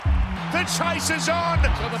The chase is on.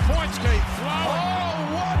 So the points keep flowing.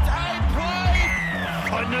 Oh, what a play.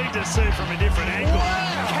 I need to see from a different angle.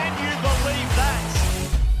 Wow. Can you believe that?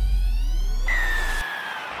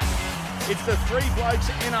 It's the Three Blokes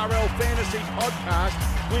NRL Fantasy Podcast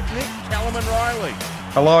with Nick, Callum and Riley.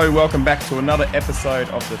 Hello, welcome back to another episode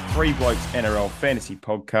of the Three Blokes NRL Fantasy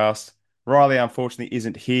Podcast. Riley unfortunately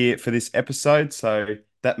isn't here for this episode, so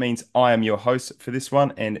that means I am your host for this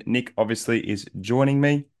one, and Nick obviously is joining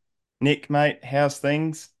me. Nick, mate, how's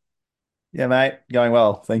things? Yeah, mate, going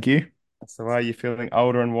well, thank you. So are you feeling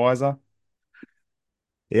older and wiser?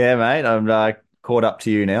 Yeah, mate, I'm caught up to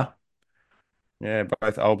you now. Yeah,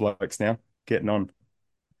 both old blokes now, getting on.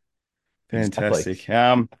 Exactly. Fantastic.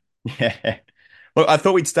 Yeah. Look, I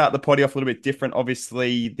thought we'd start the potty off a little bit different.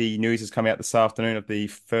 Obviously, the news has come out this afternoon of the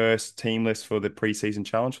first team list for the preseason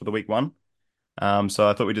challenge for the week one. So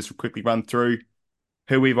I thought we'd just quickly run through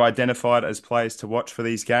who we've identified as players to watch for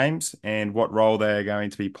these games and what role they're going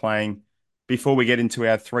to be playing before we get into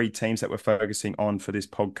our three teams that we're focusing on for this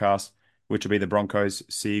podcast, which will be the Broncos,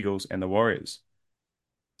 Seagulls, and the Warriors.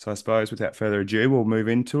 So I suppose without further ado, we'll move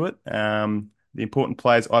into it. The important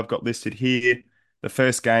players I've got listed here. The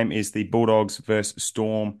first game is the Bulldogs versus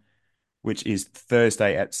Storm, which is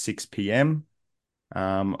Thursday at 6 p.m.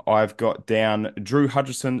 I've got down Drew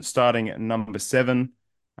Hutchison starting at number 7,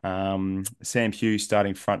 Sam Hughes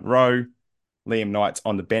starting front row, Liam Knight's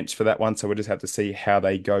on the bench for that one, so we'll just have to see how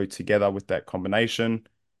they go together with that combination.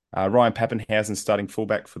 Ryan Papenhuyzen starting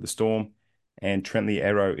fullback for the Storm, and Trent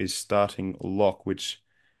Arrow is starting lock, which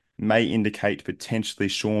may indicate potentially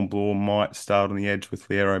Sean Bloor might start on the edge with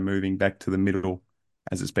Liero moving back to the middle,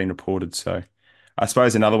 as it's been reported. So I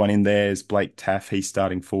suppose another one in there is Blake Taff. He's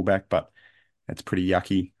starting fullback, but that's pretty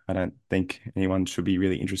yucky. I don't think anyone should be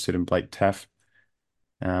really interested in Blake Taff,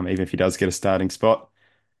 even if he does get a starting spot.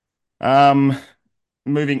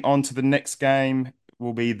 Moving on to the next game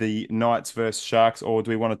will be the Knights versus Sharks, or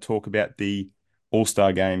do we want to talk about the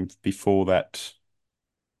All-Star game before that?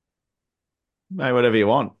 Mate, whatever you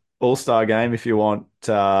want. All-Star game if you want.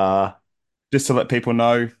 Just to let people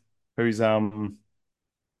know who's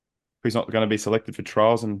who's not going to be selected for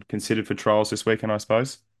trials and considered for trials this weekend, I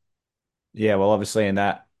suppose. Yeah, well, obviously in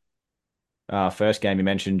that first game you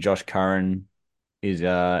mentioned Josh Curran is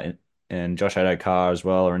and Josh Adokar as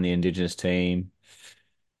well are in the Indigenous team.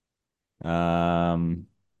 So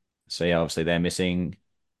yeah, obviously they're missing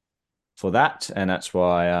for that, and that's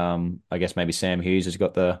why I guess maybe Sam Hughes has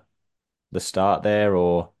got the start there,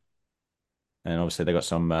 and obviously they've got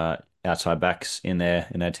some outside backs in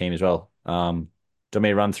their team as well. Do you want me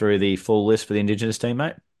to run through the full list for the Indigenous team,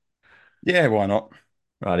 mate? Yeah, why not?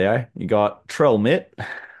 Rightio. You got Trell Mitt,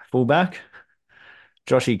 fullback,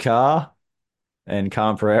 Joshy Carr and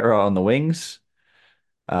Khan Pereira on the wings,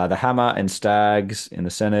 the Hammer and Stags in the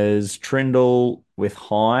centres, Trindle with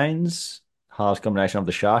Hines, halves combination of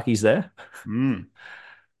the Sharkies there. Mm.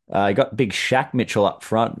 You got big Shaq Mitchell up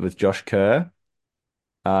front with Josh Kerr,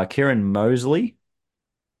 Kieran Mosley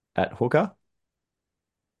at hooker,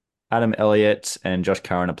 Adam Elliott and Josh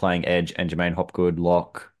Curran are playing edge, and Jermaine Hopgood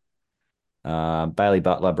lock. Bailey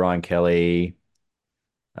Butler, Brian Kelly,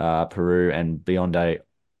 Peru, and Beyonde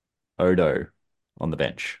Odo on the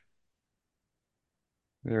bench.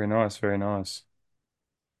 Very nice, very nice.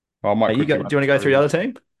 I might Do you quickly want run to go through the other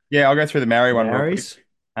team? Yeah, I'll go through the Maori one real quick.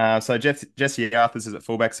 Maoris? So Jesse Arthurs is at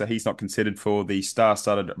fullback, so he's not considered for the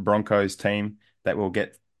star-studded Broncos team that we'll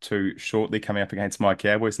get to shortly, coming up against my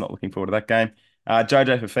Cowboys. Not looking forward to that game.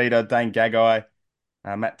 Jojo Fafita, Dane Gagai,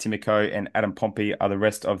 Matt Timoko, and Adam Pompey are the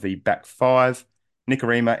rest of the back five.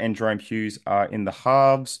 Nikorima and Jerome Hughes are in the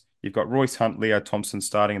halves. You've got Royce Hunt, Leo Thompson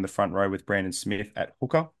starting in the front row with Brandon Smith at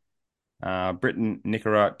hooker. Britton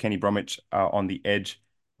Nikora, Kenny Bromwich are on the edge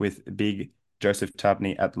with big Joseph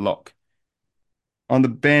Tabney at lock. On the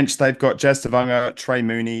bench, they've got Jazz Tavanga, Trey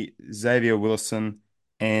Mooney, Xavier Willison,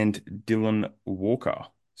 and Dylan Walker.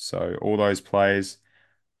 So all those players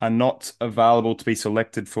are not available to be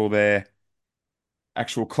selected for their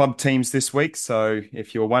actual club teams this week. So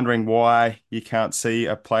if you're wondering why you can't see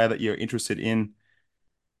a player that you're interested in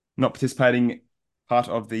not participating part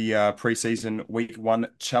of the preseason week one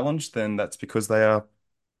challenge, then that's because they are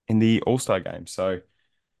in the All-Star game. So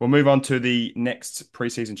we'll move on to the next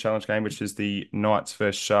preseason challenge game, which is the Knights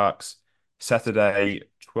versus Sharks, Saturday,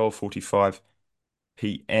 12:45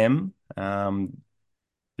 p.m.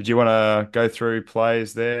 Did you want to go through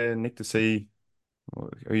players there, Nick, to see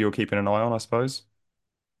who you're keeping an eye on, I suppose?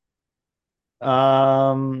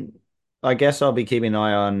 Um, I guess I'll be keeping an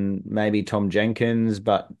eye on maybe Tom Jenkins,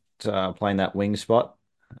 but playing that wing spot.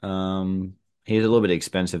 He's a little bit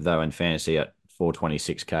expensive though in fantasy at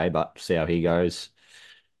 426k, but see how he goes.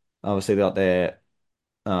 Obviously, they got their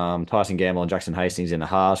Tyson Gamble and Jackson Hastings in the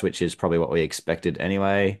halves, which is probably what we expected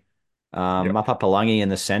anyway. Yep. Mapa Palangi in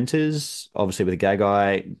the centres, obviously with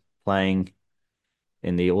Gagai playing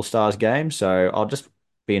in the All Stars game. So I'll just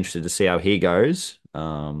be interested to see how he goes.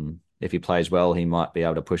 If he plays well, he might be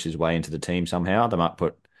able to push his way into the team somehow. They might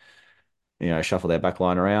shuffle their back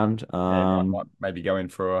line around. Yeah, might maybe go in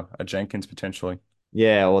for a Jenkins potentially.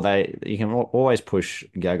 Yeah, or you can always push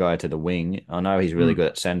Gagai to the wing. I know he's really Mm. good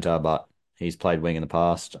at centre, but he's played wing in the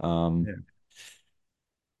past. Yeah.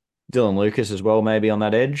 Dylan Lucas as well, maybe on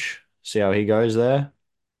that edge. See how he goes there.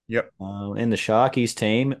 Yep. In the Sharkies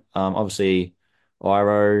team, obviously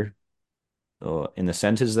Iro in the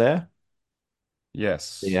centres there. See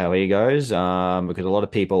Yes. how he goes. Because a lot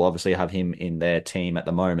of people obviously have him in their team at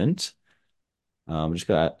the moment. We just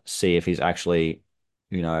got to see if he's actually,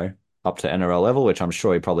 you know, up to NRL level, which I'm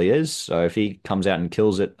sure he probably is. So if he comes out and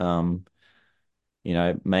kills it,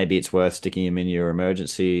 maybe it's worth sticking him in your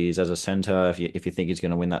emergencies as a centre if you think he's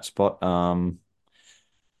going to win that spot.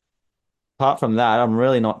 Apart from that, I'm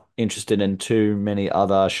really not interested in too many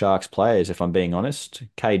other Sharks players, if I'm being honest.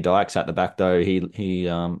 Kay Dykes at the back though, he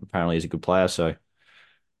apparently is a good player, so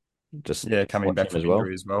just Yeah, coming watch back him from as well.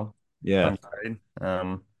 injury as well. Yeah. Unpaid.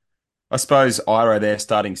 I suppose Iro there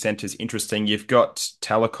starting centre is interesting. You've got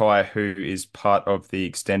Talakai, who is part of the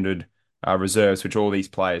extended reserves, which all these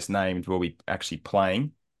players named will be actually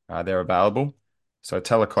playing. They're available. So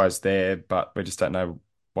Talakai's there, but we just don't know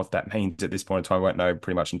what that means at this point in time. We won't know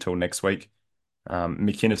pretty much until next week.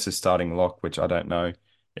 McInnes is starting lock, which I don't know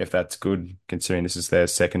if that's good, considering this is their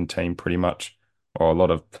second team pretty much, or a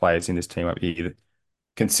lot of players in this team might be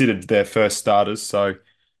considered their first starters. So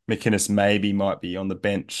McInnes maybe might be on the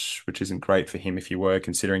bench, which isn't great for him if you were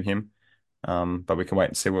considering him. But we can wait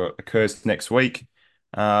and see what occurs next week.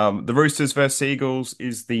 The Roosters versus Eagles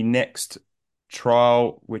is the next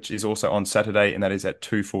trial, which is also on Saturday, and that is at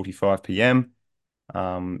 2:45 p.m.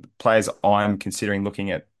 Players I'm considering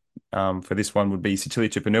looking at for this one would be Sitili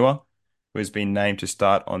Tupanua, who has been named to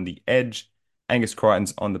start on the edge. Angus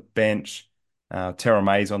Crichton's on the bench. Terra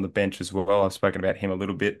May's on the bench as well. I've spoken about him a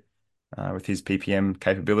little bit with his PPM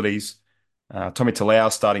capabilities. Tommy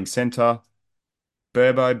Talau starting centre.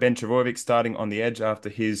 Burbo, Ben Travojevic starting on the edge after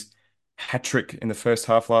his hat trick in the first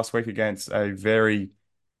half last week against a very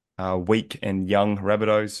weak and young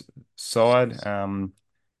Rabbitohs side.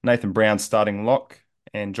 Nathan Brown starting lock,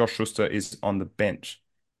 and Josh Schuster is on the bench.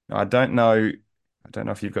 Now, I don't know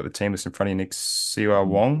if you've got the team list in front of you, Nick. Siwa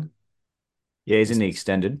Wong. Yeah, he's in the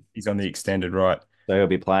extended, He's on the extended right. so he'll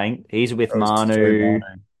be playing. He's with Oh, sorry, Manu,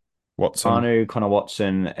 Manu. Watson. Connor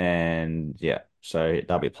Watson, and yeah, so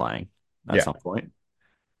they'll be playing at Yeah. some point.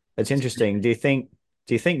 It's interesting. Do you think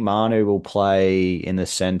Manu will play in the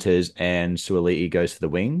centres and Suaalii goes to the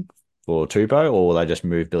wing for Tupou, or will they just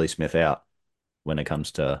move Billy Smith out when it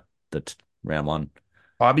comes to round one?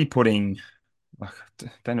 I'd be putting like,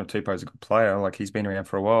 Daniel Tupou's a good player. Like he's been around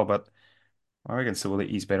for a while, but I reckon still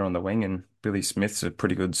he's better on the wing, and Billy Smith's a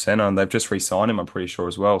pretty good centre, and they've just re-signed him, I'm pretty sure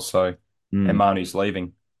as well. So, and Hmm. Manu's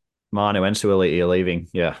leaving. Manu and Suaalii are leaving.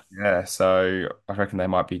 Yeah. Yeah, so I reckon they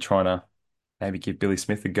might be trying to maybe give Billy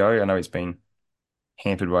Smith a go. I know he's been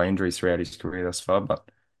hampered by injuries throughout his career thus far, but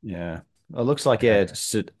Yeah. It looks like, yeah, yeah,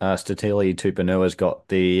 Statili Tupanua's got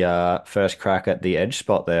the first crack at the edge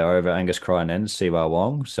spot there over Angus Crichton and Siwa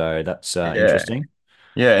Wong. So that's yeah, interesting.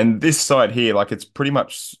 yeah. And this side here, like it's pretty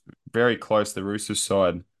much very close the Roosters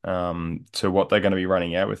side to what they're going to be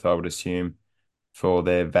running out with, I would assume, for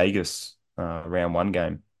their Vegas round one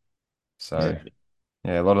game. So Yeah.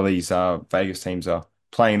 yeah, a lot of these Vegas teams are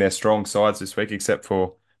playing their strong sides this week, except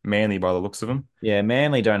for Manly by the looks of them. Yeah,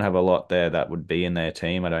 Manly don't have a lot there that would be in their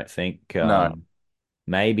team, I don't think. No,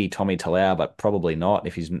 Maybe Tommy Talau, but probably not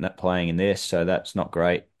if he's not playing in this, so that's not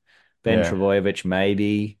great. Ben yeah, Travojevic,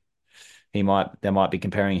 maybe they might be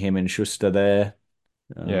comparing him and Schuster there.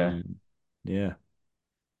 yeah. Um, yeah.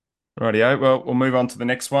 Rightio. Well, we'll move on to the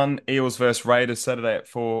next one. Eels versus Raiders, Saturday at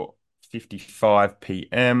 4:55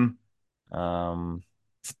 p.m. Um,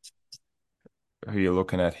 who you're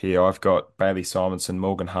looking at here? I've got Bailey Simonson,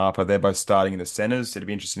 Morgan Harper. They're both starting in the centres. It'd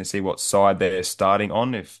be interesting to see what side they're starting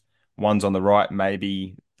on. If one's on the right,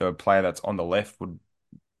 maybe the player that's on the left would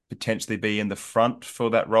potentially be in the front for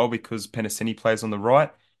that role because Penasini plays on the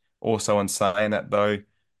right. Also, in saying that though,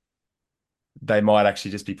 they might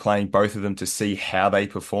actually just be playing both of them to see how they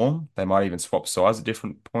perform. They might even swap sides at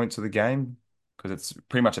different points of the game because it's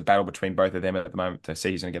pretty much a battle between both of them at the moment to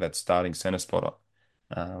see who's going to get that starting center spot.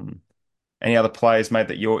 Um, any other players, mate,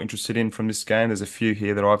 that you're interested in from this game? There's a few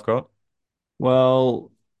here that I've got.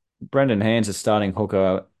 Well, Brendan Hands is starting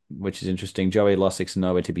hooker, which is interesting. Joey Lussick's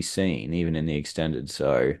nowhere to be seen, even in the extended.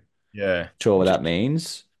 So Yeah. Sure what that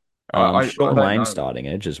means. I Sean don't Lane know. starting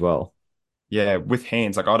edge as well. Yeah, with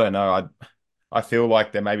hands, like I don't know. I feel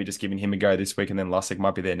like they're maybe just giving him a go this week, and then Lussick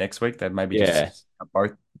might be there next week. They'd maybe Yeah, just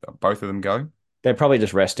both of them go. they're probably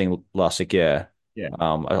just resting Lussick. Yeah, Yeah,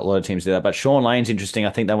 a lot of teams do that. But Sean Lane's interesting. I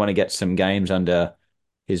think they want to get some games under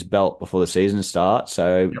his belt before the season starts.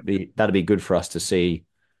 So yep, that'd be good for us to see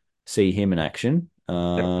him in action.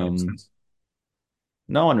 yep, 100%.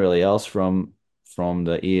 No one really else from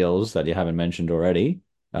the Eels that you haven't mentioned already.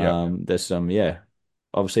 Yep. There's some, yeah.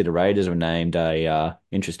 Obviously, the Raiders have named a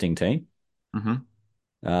interesting team. Hmm.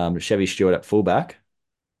 Chevy Stewart at fullback,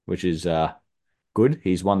 which is good.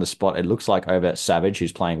 He's won the spot. It looks like over Savage,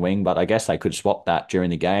 who's playing wing, but I guess they could swap that during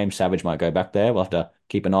the game. Savage might go back there. We'll have to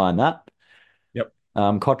keep an eye on that. Yep.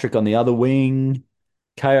 Kotrick on the other wing.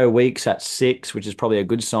 KO Weeks at 6, which is probably a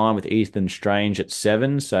good sign with Ethan Strange at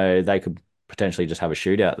 7. So they could potentially just have a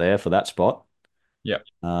shootout there for that spot. Yep.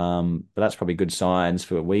 But that's probably good signs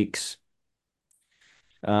for Weeks.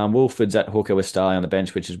 Wolford's at hooker with Starley on the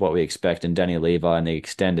bench, which is what we expect, and Danny Levi in the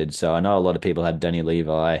extended. So I know a lot of people had Danny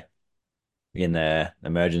Levi in their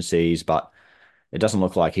emergencies, but it doesn't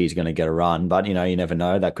look like he's going to get a run. But you never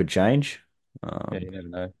know. That could change. Yeah, you never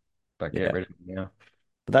know. But get Yeah, rid of him now.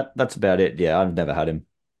 but that's about it. Yeah, I've never had him,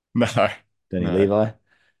 No, Danny no, Levi.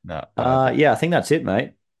 no. I don't think. Yeah, I think that's it,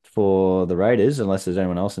 mate, for the Raiders, unless there's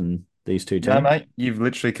anyone else in these two No, teams. mate. You've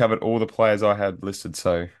literally covered all the players I had listed,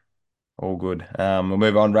 so all good. We'll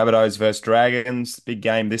move on. Rabbitohs versus Dragons. Big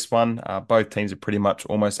game, this one. Both teams are pretty much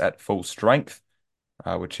almost at full strength,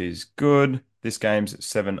 which is good. This game's at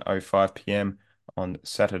 7:05 p.m. on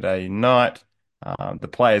Saturday night. The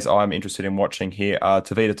players I'm interested in watching here are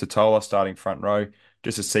Tavita Totola starting front row,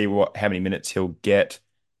 just to see how many minutes he'll get.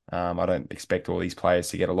 I don't expect all these players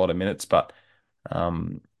to get a lot of minutes, but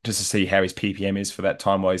just to see how his PPM is for that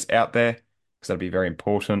time while he's out there, because that'll be very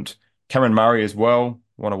important. Cameron Murray as well.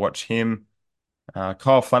 Want to watch him.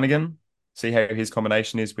 Kyle Flanagan, see how his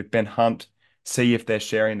combination is with Ben Hunt. See if they're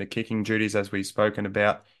sharing the kicking duties as we've spoken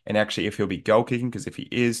about, and actually if he'll be goal kicking, because if he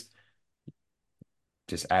is,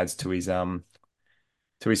 just adds to his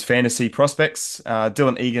fantasy prospects.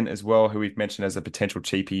 Dylan Egan as well, who we've mentioned as a potential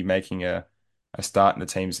cheapie, making a start, and the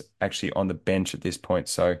team's actually on the bench at this point.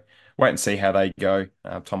 So wait and see how they go.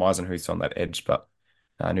 Tom Eisenhuth's on that edge, but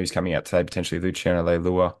news coming out today, potentially Luciano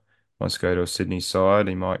Leilua wants to go to a Sydney side.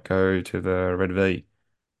 He might go to the Red V.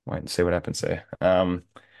 Wait and see what happens there.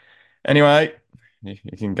 Anyway, you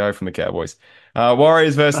can go from the Cowboys.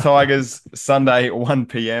 Warriors versus Tigers, Sunday,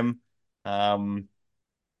 1 p.m. Um,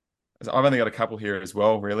 I've only got a couple here as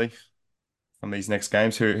well, really, from these next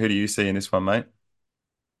games. Who do you see in this one, mate?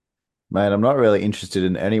 Mate, I'm not really interested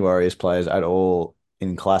in any Warriors players at all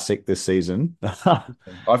in Classic this season.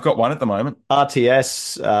 I've got one at the moment.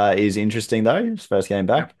 RTS is interesting though. His first game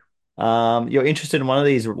Yep. back. You're interested in one of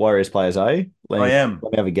these Warriors players, eh? Let I me am.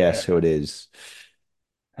 let me have a Yeah. guess who it is.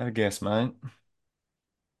 Have a guess, mate.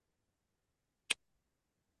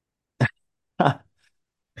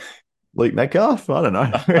 Luke Metcalf? I don't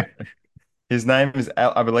know. His name is,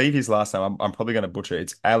 I believe his last name, I'm probably going to butcher it.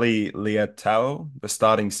 It's Ali Liatao, the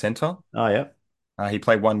starting center. Oh yeah. He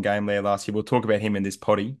played one game there last year. We'll talk about him in this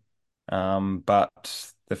potty.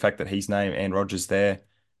 But the fact that he's named and Rogers there,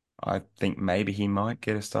 I think maybe he might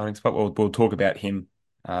get a starting spot. We'll talk about him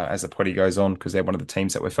as the potty goes on, because they're one of the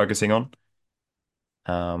teams that we're focusing on.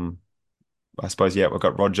 Um, I suppose, yeah, we've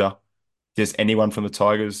got Roger. Does anyone from the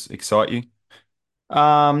Tigers excite you?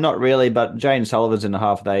 Not really, but Jane Sullivan's in the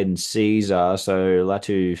half with Aiden Caesar, so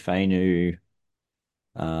Latu Fainu.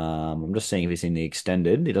 I'm just seeing if he's in the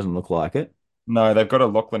extended. He doesn't look like it. No, they've got a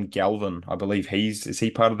Lachlan Galvin. I believe is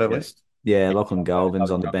he part of their Yeah. list? Yeah, Yeah, Lachlan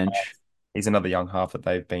Galvin's another on the young half. bench. He's another young half that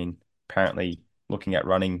they've been apparently looking at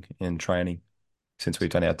running and training since we've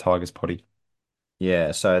done our Tigers potty.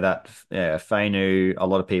 Yeah, so that yeah, Fainu, a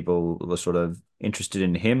lot of people were sort of interested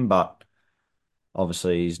in him, but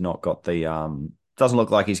obviously he's not got the doesn't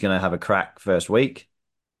look like he's gonna have a crack first week.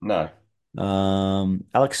 No.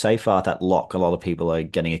 Alex Seyfarth at lock, a lot of people are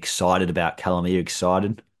getting excited about. Callum, are you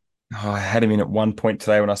excited? Oh, I had him in at one point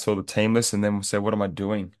today when I saw the team list, and then said, "What am I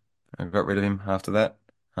doing?" I got rid of him after that.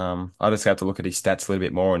 I just have to look at his stats a little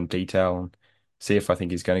bit more in detail and see if I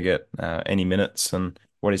think he's going to get any minutes and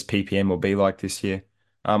what his PPM will be like this year.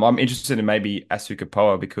 I'm interested in maybe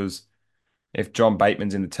Asuka because if John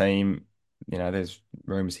Bateman's in the team, there's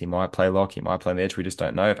rumors he might play lock, he might play on the edge. We just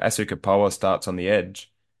don't know. If Asuka starts on the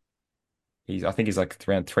edge, I think he's like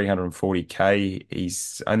around 340K.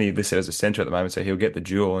 He's only listed as a center at the moment, so he'll get the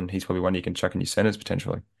duel, and he's probably one you can chuck in your centers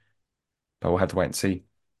potentially. But we'll have to wait and see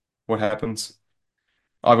what happens.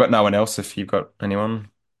 I've got no one else if you've got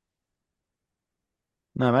anyone.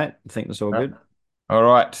 No, mate. I think that's all No. good. All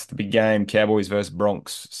right, the big game, Cowboys versus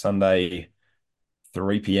Bronx, Sunday,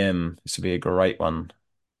 3 p.m. This will be a great one.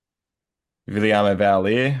 Viliame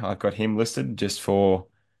Valier, I've got him listed just for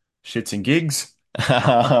shits and gigs.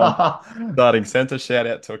 Um, Starting center, shout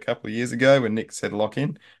out to a couple of years ago when Nick said lock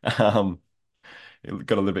in. Um, it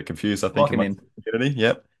got a little bit confused, I think, Locking amongst in. the community.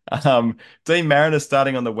 Yep. Dean Mariner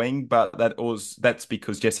starting on the wing, but that's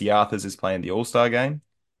because Jesse Arthurs is playing the All-Star game.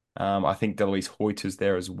 I think Deloise Hoyt is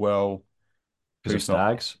there as well. Because of Who's not?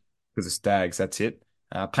 Stags. Because of Stags, that's it.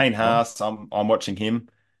 Payne Yeah. Haas, I'm watching him.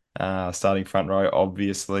 Starting front row,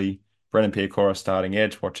 obviously. Brennan Piacora starting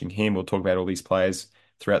edge, watching him. We'll talk about all these players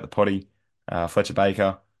throughout the potty. Fletcher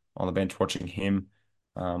Baker on the bench, watching him.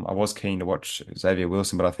 I was keen to watch Xavier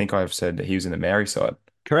Wilson, but I think I've said that he was in the Maori side.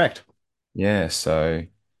 Correct. Yeah, so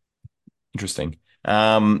interesting.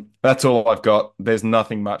 That's all I've got. There's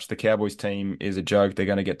nothing much. The Cowboys team is a joke. They're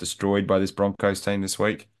going to get destroyed by this Broncos team this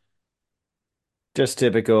week. Just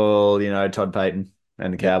typical, Todd Payton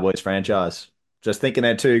and the Yeah, Cowboys franchise. Just thinking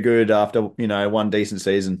they're too good after, one decent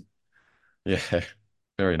season. yeah,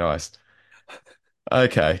 very nice.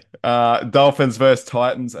 Okay. Dolphins versus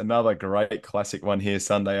Titans, another great classic one here,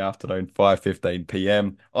 Sunday afternoon, 5:15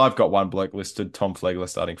 p.m. I've got one bloke listed, Tom Flegler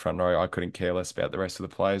starting front row. I couldn't care less about the rest of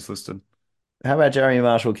the players listed. How about Jeremy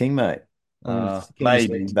Marshall King, mate? I'm keen to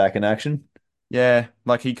see him Maybe. back in action. Yeah,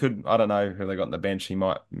 like he could, I don't know who they got on the bench. He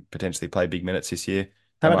might potentially play big minutes this year.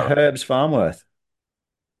 They How might. about Herbs Farmworth?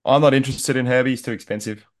 I'm not interested in Herbie. He's too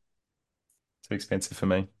expensive. Too expensive for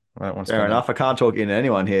me. I don't want to Fair spend that. enough. I can't talk into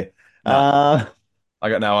anyone here. No, Uh, I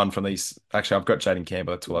got no one from these. Actually, I've got Jaden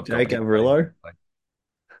Campbell. That's all I've got, Jake but he's playing. Averillo.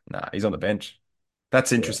 Nah, he's on the bench.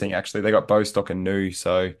 That's Yeah. interesting, actually. They got Bostock and New,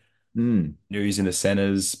 so Hmm. New's in the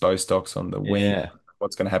centers, Bostock's on the wing. Yeah.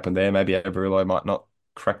 What's going to happen there? Maybe Averillo might not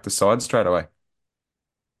crack the side straight away.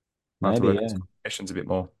 I have to Maybe, work yeah. his questions a bit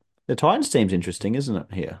more. The Titans team's interesting, isn't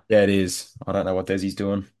it, here? Yeah, it is. I don't know what Desi's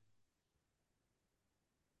doing.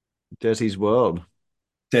 Jesse's World.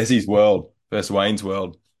 Desi's world versus Wayne's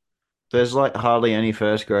world. There's like hardly any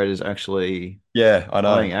first graders actually Yeah, I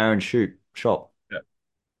know. playing Aaron Shoot shop. Yeah,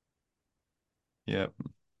 yeah.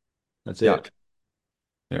 That's Yuck. it.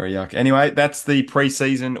 Very yuck. Anyway, that's the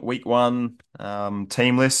preseason week one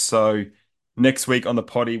team list. So next week on the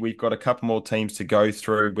potty, we've got a couple more teams to go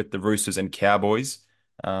through with the Roosters and Cowboys.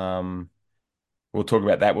 Um, we'll talk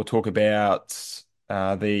about that. We'll talk about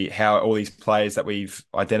the how all these players that we've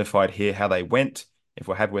identified here, how they went, if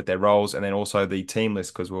we're happy with their roles, and then also the team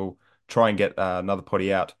list because we'll try and get another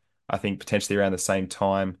potty out. I think potentially around the same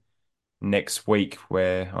time next week,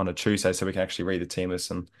 where on a Tuesday, so we can actually read the team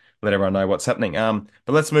list and let everyone know what's happening.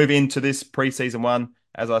 But let's move into this preseason one.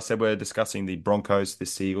 As I said, we're discussing the Broncos, the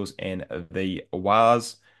Seagulls, and the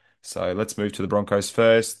Wars. So let's move to the Broncos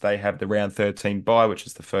first. They have the round 13 bye, which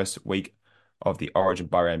is the first week of the Origin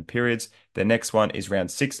bye round periods. The next one is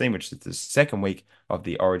round 16, which is the second week of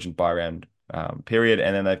the Origin bye round period.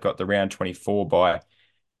 And then they've got the round 24 bye,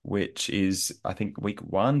 which is, I think, week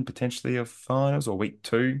one potentially of finals or week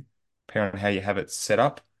two, depending on how you have it set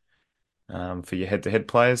up for your head-to-head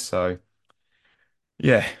players. So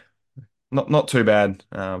yeah, not too bad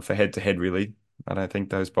for head-to-head really. I don't think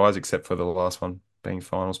those buys, except for the last one being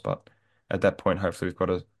finals. But at that point, hopefully we've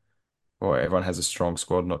got or everyone has a strong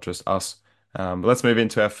squad, not just us. But let's move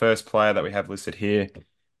into our first player that we have listed here,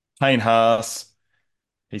 Payne Haas.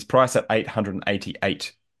 He's priced at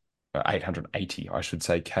 888, 880, I should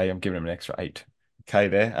say, K. I'm giving him an extra 8K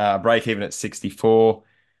there. Break even at 64.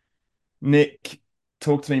 Nick,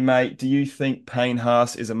 talk to me, mate. Do you think Payne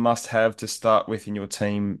Haas is a must-have to start with in your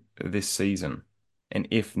team this season? And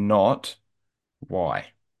if not, why?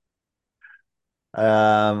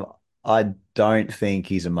 Um, I don't think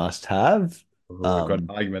he's a must-have. Oh, we've got an Um,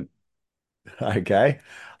 argument. okay.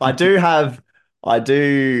 I do have, I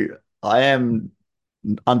do, I am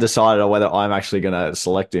undecided on whether I'm actually going to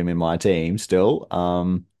select him in my team still.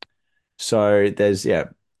 So there's, yeah,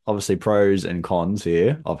 obviously pros and cons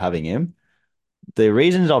here of having him. The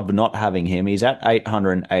reasons of not having him, he's at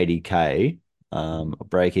 880K,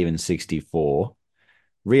 break even 64.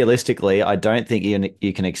 Realistically, I don't think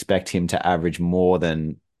you can expect him to average more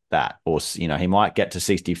than that. Or, he might get to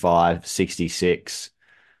 65, 66,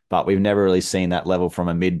 but we've never really seen that level from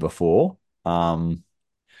a mid before. And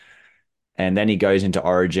then he goes into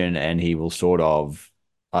Origin and he will sort of,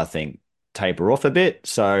 I think, taper off a bit.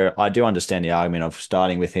 So I do understand the argument of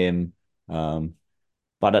starting with him.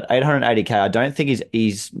 But at 880K, I don't think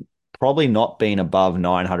he's probably not been above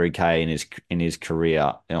 900K in his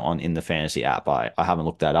career in the fantasy app. I haven't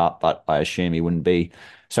looked that up, but I assume he wouldn't be.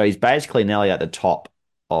 So he's basically nearly at the top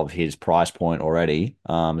of his price point already.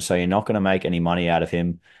 So you're not going to make any money out of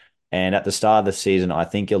him. And at the start of the season, I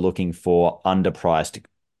think you're looking for underpriced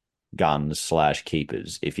guns slash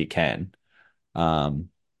keepers if you can. Um,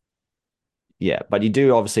 yeah, but you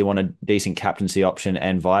do obviously want a decent captaincy option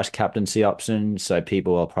and vice captaincy option. So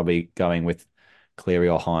people are probably going with Cleary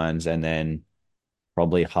or Hines, and then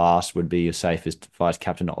probably Haas would be your safest vice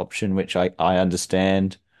captain option, which I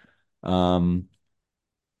understand. Um,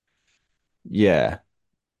 yeah.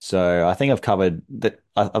 So I think I've covered that.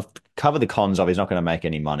 I've covered the cons of he's not going to make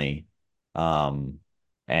any money, um,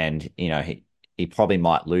 and he probably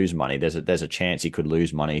might lose money. There's a chance he could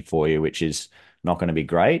lose money for you, which is not going to be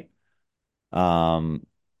great. Um,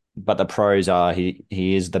 but the pros are he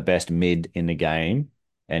is the best mid in the game,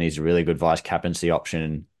 and he's a really good vice captaincy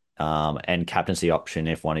option, and captaincy option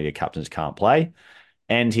if one of your captains can't play,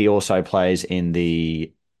 and he also plays in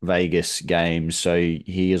the Vegas games, so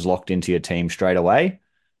he is locked into your team straight away.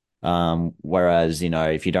 Whereas,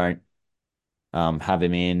 if you don't have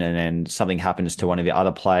him in and then something happens to one of the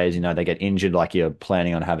other players, they get injured, like you're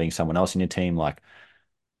planning on having someone else in your team, like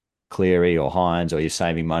Cleary or Hines, or you're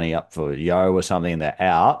saving money up for Yo or something and they're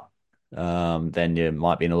out, then you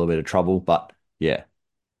might be in a little bit of trouble. But yeah,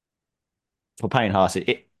 for Payne Haas,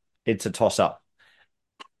 it's a toss up.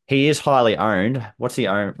 He is highly owned. What's the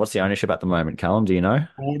ownership at the moment, Callum? Do you know?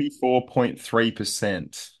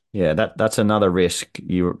 44.3%. Yeah, that's another risk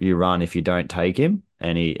you run if you don't take him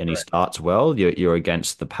and he Correct. starts well. You're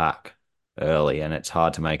against the pack early, and it's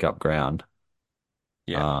hard to make up ground.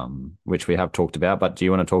 Yeah. Which we have talked about. But do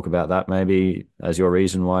you want to talk about that maybe as your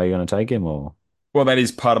reason why you're going to take him, or? Well, that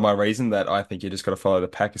is part of my reason that I think you just got to follow the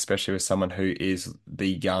pack, especially with someone who is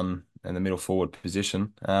the gun and the middle forward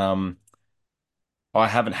position. I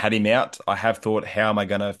haven't had him out. I have thought, how am I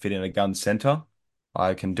going to fit in a gun center?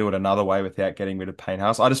 I can do it another way without getting rid of Payne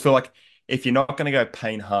Haas. I just feel like if you're not going to go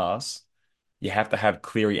Payne Haas, you have to have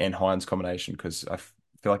Cleary and Hines combination because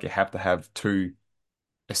feel like you have to have two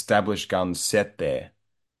established guns set there.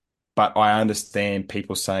 But I understand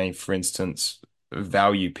people saying, for instance,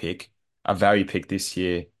 value pick, a value pick this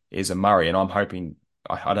year is a Murray, and I'm hoping,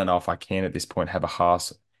 I don't know if I can at this point have a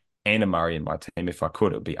Haas and a Murray in my team. If I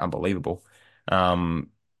could, it would be unbelievable.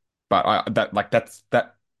 Um, but that's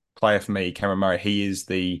that player for me, Cameron Murray. He is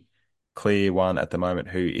the clear one at the moment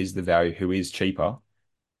who is the value, who is cheaper.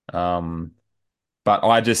 Um, but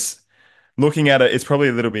I just looking at it, it's probably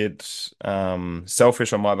a little bit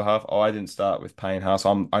selfish on my behalf. I didn't start with Payne Haas.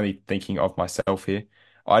 I'm only thinking of myself here.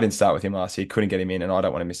 I didn't start with him last year, couldn't get him in, and I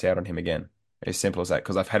don't want to miss out on him again. As simple as that,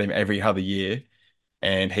 because I've had him every other year,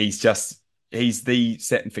 and he's the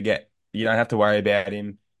set and forget. You don't have to worry about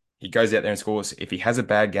him. He goes out there and scores. If he has a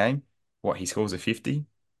bad game, he scores a 50.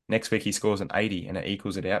 Next week he scores an 80, and it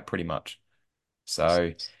equals it out pretty much.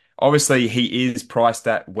 So obviously he is priced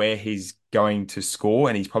at where he's going to score,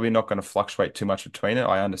 and he's probably not going to fluctuate too much between it.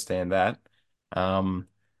 I understand that. Um,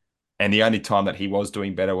 and the only time that he was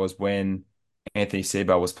doing better was when Anthony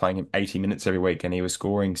Sebo was playing him 80 minutes every week and he was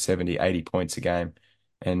scoring 70, 80 points a game.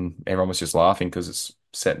 And everyone was just laughing because it's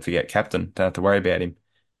set and forget captain. Don't have to worry about him.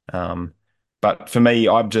 Um, but for me,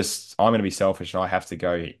 I'm going to be selfish and I have to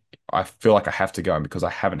go. I feel like I have to go because I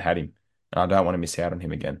haven't had him and I don't want to miss out on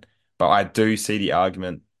him again. But I do see the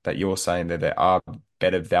argument that you're saying that there are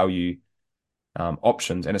better value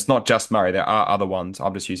options. And it's not just Murray. There are other ones.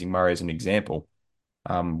 I'm just using Murray as an example,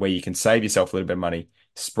 where you can save yourself a little bit of money,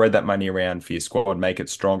 spread that money around for your squad, make it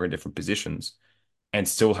stronger in different positions, and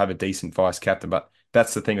still have a decent vice captain. But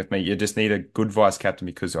that's the thing with me. You just need a good vice captain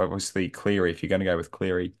because obviously Cleary, if you're going to go with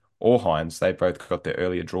Cleary or Hines, they both got their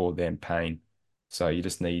earlier draw than Payne. So you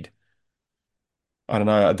just need, I don't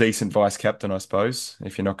know, a decent vice captain, I suppose,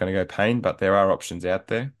 if you're not going to go Payne, but there are options out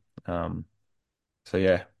there. Um, so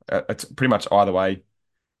yeah, it's pretty much either way.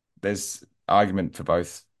 There's argument for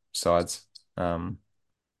both sides. Um,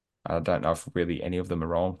 I don't know if really any of them are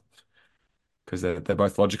wrong because they're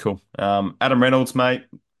both logical. Adam Reynolds, mate,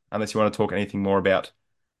 unless you want to talk anything more about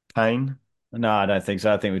Payne. No, I don't think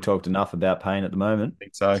so. I think we talked enough about Payne at the moment. I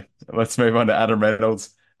think so. Let's move on to Adam Reynolds.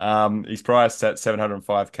 He's priced at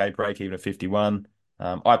 705K, break even at 51.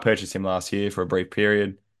 I purchased him last year for a brief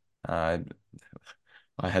period. Uh,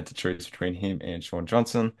 I had to choose between him and Sean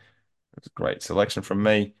Johnson. It was a great selection from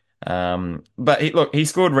me. But he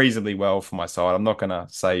scored reasonably well for my side. I'm not gonna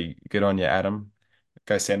say good on you, Adam.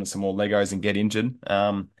 Go send him some more Legos and get injured.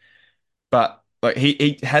 But like he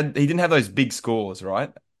didn't have those big scores,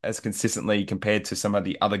 right? As consistently compared to some of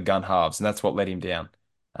the other gun halves, and that's what let him down.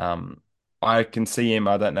 Um, I can see him.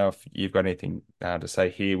 I don't know if you've got anything to say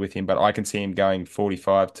here with him, but I can see him going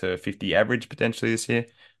 45 to 50 average potentially this year,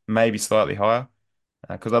 maybe slightly higher.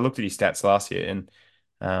 Because I looked at his stats last year, and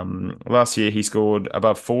Last year, he scored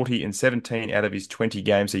above 40 in 17 out of his 20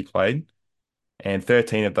 games he played, and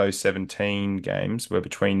 13 of those 17 games were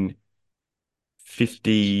between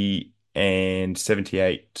 50 and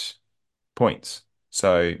 78 points.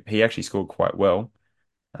 So he actually scored quite well.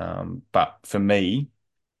 But for me,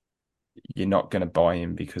 you're not going to buy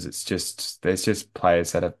him because there's just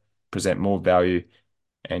players that present more value,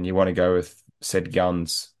 and you want to go with said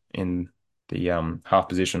guns in the half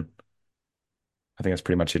position. I think that's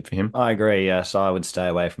pretty much it for him. I agree. Yes, I would stay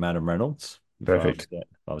away from Adam Reynolds Perfect. if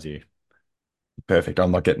I was you. Perfect.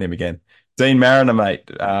 I'm not getting him again. Dean Mariner, mate,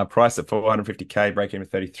 priced at 450K, break even at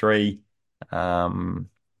 33. Um,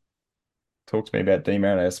 Talk to me about Dean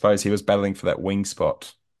Mariner. I suppose he was battling for that wing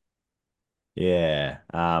spot. Yeah.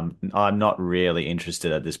 I'm not really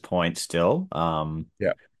interested at this point still.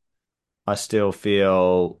 Yeah. I still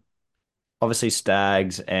feel obviously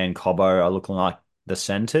Stags and Cobbo are looking like the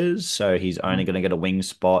centers, so he's only going to get a wing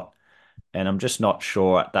spot. And I'm just not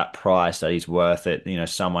sure at that price that he's worth it.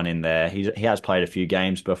 Someone in there. He has played a few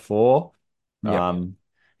games before. Yeah. Um,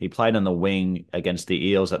 he played on the wing against the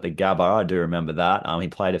Eels at the Gabba. I do remember that. He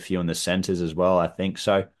played a few in the centers as well, I think.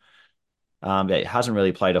 So, yeah, he hasn't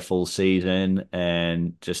really played a full season,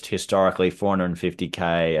 and just historically,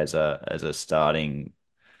 450K as a starting,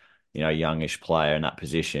 youngish player in that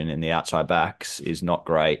position in the outside backs is not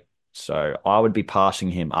great. So I would be passing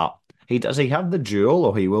him up. Does he have the duel,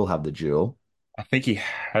 or he will have the duel? I think he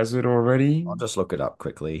has it already. I'll just look it up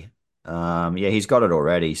quickly. Yeah, he's got it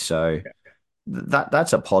already, so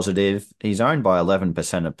that's a positive. He's owned by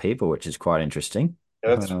 11% of people, which is quite interesting.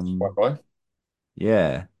 Yeah, that's quite high.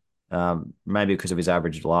 Yeah, maybe because of his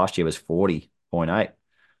average last year was 40.8.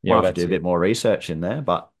 Yeah, Might well, have to do that's a bit it. more research in there,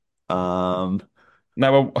 but um,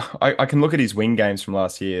 No, well, I can look at his wing games from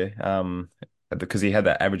last year, because he had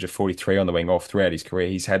that average of 43 on the wing off throughout his career.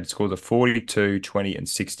 He's had scores of 42, 20, and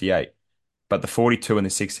 68. But the 42 and the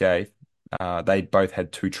 68, they both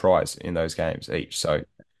had two tries in those games each. So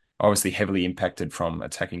obviously heavily impacted from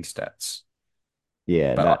attacking stats.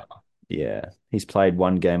 yeah, But yeah, he's played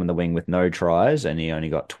one game in the wing with no tries, and he only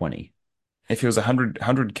got 20. if he was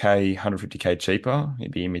 100K, 150K cheaper,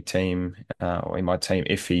 he'd be in my team, or in my team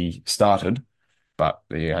if he started. But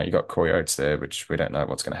you got Corey Oates there, which we don't know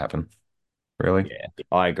what's going to happen, really. Yeah,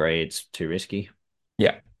 I agree. It's too risky.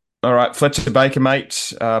 Yeah. All right, Fletcher Baker,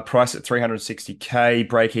 mate, price at 360K,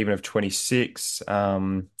 break even of 26.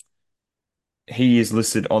 He is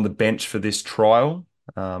listed on the bench for this trial.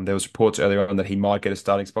 There was reports earlier on that he might get a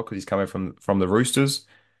starting spot because he's coming from the Roosters.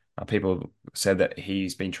 People said that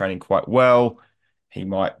he's been training quite well. He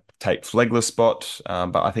might take Flegler's spot,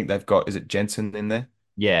 but I think they've got, is it Jensen in there?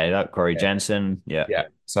 Yeah, that Corey Jensen. Yeah, Yeah.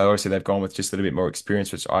 So obviously they've gone with just a little bit more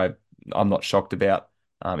experience, which I'm not shocked about.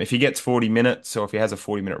 If he gets 40 minutes or if he has a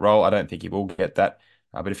 40-minute role, I don't think he will get that.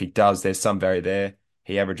 But if he does, there's some value there.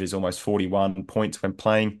 He averages almost 41 points when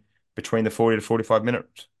playing between the 40 to 45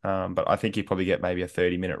 minutes. But I think he'd probably get maybe a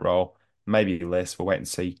 30-minute role, maybe less. We'll wait and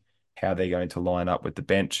see how they're going to line up with the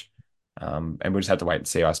bench. And we'll just have to wait and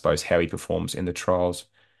see, I suppose, how he performs in the trials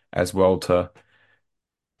as well to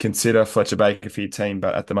consider Fletcher Baker for your team,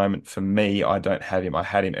 but at the moment, for me, I don't have him. I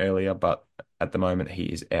had him earlier, but at the moment, he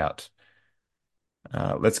is out.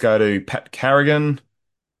 Let's go to Pat Carrigan.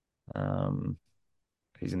 Um,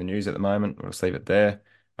 he's in the news at the moment. We'll just leave it there.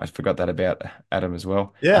 I forgot that about Adam as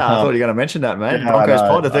well. yeah. I thought you were going to mention that, mate. Yeah, I Broncos know,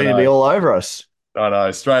 pod. I thought I you'd be know, all over us. I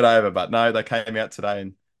know, straight over. But no, they came out today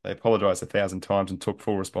and they apologized 1,000 times and took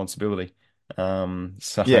full responsibility.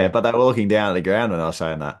 So Yeah, but they were looking down at the ground when I was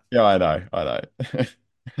saying that. yeah, I know.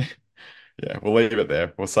 Yeah, we'll leave it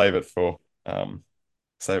there. We'll save it for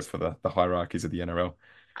the hierarchies of the NRL.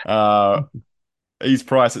 Uh, he's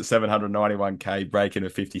priced at 791K, breaking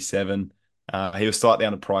at 57. He was slightly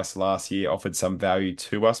under price last year, offered some value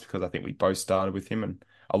to us because I think we both started with him and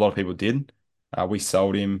a lot of people did. We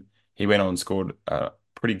sold him. He went on and scored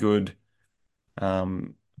pretty good.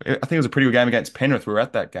 I think it was a pretty good game against Penrith. We were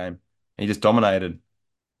at that game. He just dominated.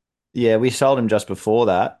 Yeah, we sold him just before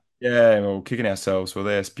that. Yeah, we were kicking ourselves. We're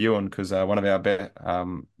there spewing because one of our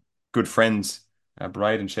good friends,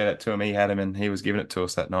 Braden, shout out to him. He had him and he was giving it to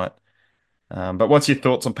us that night. But what's your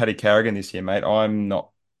thoughts on Paddy Carrigan this year, mate? I'm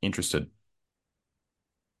not interested.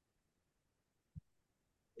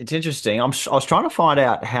 It's interesting. I was trying to find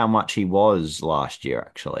out how much he was last year,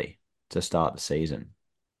 actually, to start the season.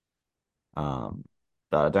 Um,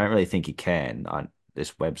 but I don't really think he can.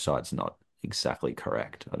 This website's not exactly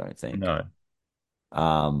correct, I don't think. No,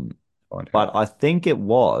 Um, find but out. I think it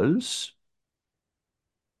was,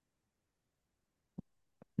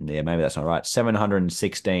 yeah, maybe that's not right.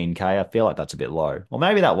 716K. I feel like that's a bit low. Or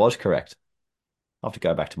maybe that was correct. I'll have to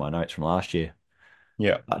go back to my notes from last year.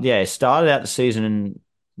 Yeah. Yeah, started out the season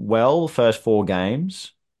well, first four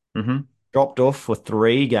games, Hmm. dropped off for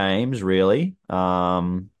three games, really.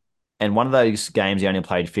 And one of those games he only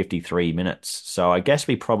played 53 minutes. So I guess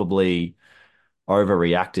we probably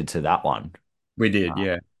overreacted to that one. We did,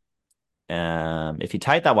 yeah. If you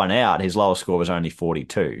take that one out, his lowest score was only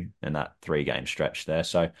 42 in that three-game stretch there.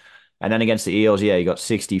 So, and then against the Eels, yeah, he got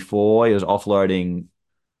 64. He was offloading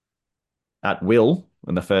at will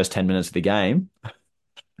in the first 10 minutes of the game,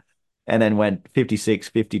 and then went 56,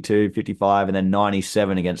 52, 55, and then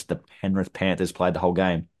 97 against the Penrith Panthers, played the whole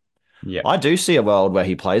game. Yeah. I do see a world where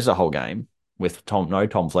he plays the whole game with Tom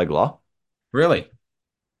Flegler. Really?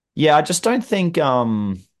 Yeah, I just don't think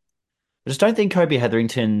Kobe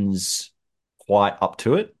Hetherington's quite up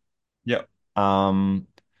to it. Yeah. Um,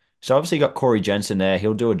 so obviously you got Corey Jensen there.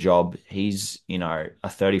 He'll do a job. He's, a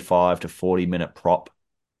 35 to 40 minute prop.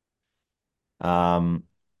 Um,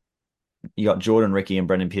 you got Jordan Ricky and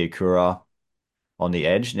Brendan Piakura on the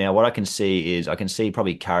edge. Now, what I can see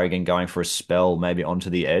probably Carrigan going for a spell, maybe onto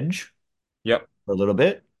the edge Yep. for a little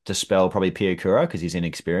bit to spell probably Piakura because he's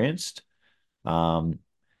inexperienced. Um,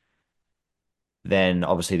 then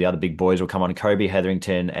obviously the other big boys will come on Kobe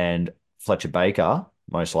Hetherington and Fletcher Baker,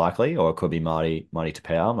 most likely, or it could be Marty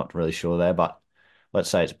Tapau. I'm not really sure there, but let's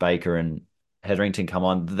say it's Baker and Hetherington come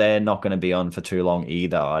on. They're not going to be on for too long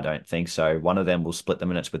either, I don't think so. One of them will split the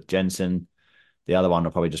minutes with Jensen. The other one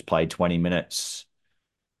will probably just play 20 minutes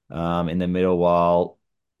in the middle while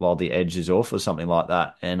the edge is off or something like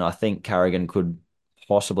that. And I think Carrigan could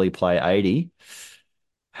possibly play 80.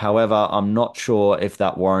 However, I'm not sure if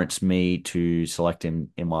that warrants me to select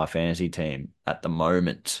him in my fantasy team at the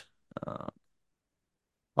moment. Uh,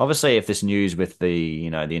 Obviously, if this news with the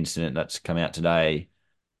incident that's come out today,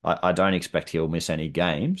 I don't expect he'll miss any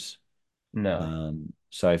games. No.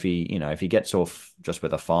 So if he gets off just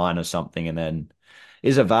with a fine or something and then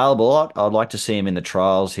is available, I'd like to see him in the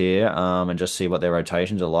trials here, and just see what their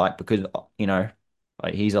rotations are like because,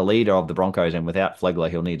 like, he's a leader of the Broncos and without Flegler,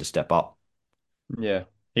 he'll need to step up. Yeah.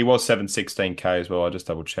 He was 716K as well. I just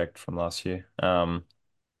double checked from last year.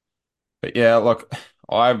 But yeah, look,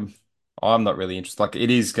 I'm I'm not really interested. Like, it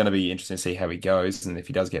is going to be interesting to see how he goes and if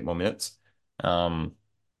he does get more minutes. Um,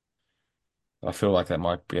 I feel like that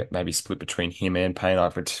might be maybe split between him and Payne.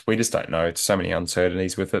 But we just don't know. It's so many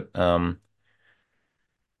uncertainties with it.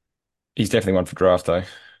 He's definitely one for draft though.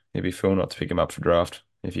 It'd be fool not to pick him up for draft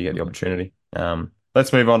if you get the opportunity.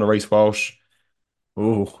 Let's move on to Reece Walsh.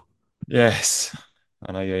 Ooh. Yes,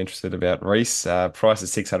 I know you're interested about Reece. Price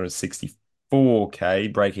is 664K,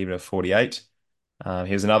 break even of 48.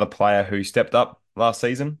 He was another player who stepped up last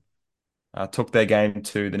season, took their game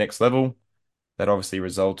to the next level. That obviously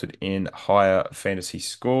resulted in higher fantasy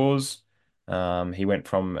scores. He went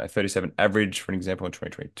from a 37 average, for an example, in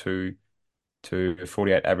 2022 to a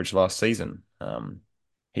 48 average last season.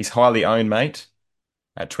 He's highly owned, mate,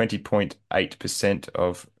 at 20.8%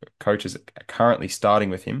 of coaches currently starting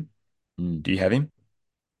with him. Mm. Do you have him?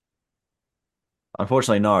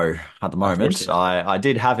 Unfortunately, no, at the moment. Unfortunately. I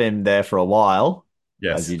did have him there for a while,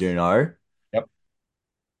 as Yes. you do know. Yep.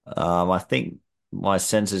 I think my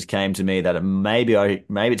senses came to me that maybe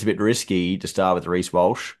it's a bit risky to start with Reece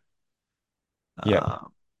Walsh. Yep. Uh,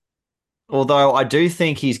 Although I do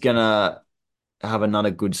think he's gonna have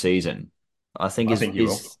another good season. I think I his think he will.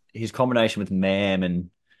 his his combination with Mam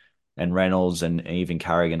and Reynolds and even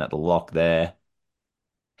Carrigan at the lock there.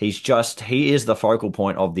 He is the focal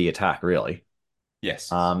point of the attack, really.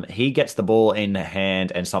 Yes. He gets the ball in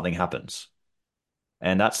hand and something happens.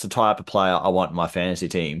 And that's the type of player I want in my fantasy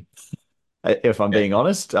team, if I'm Yeah. being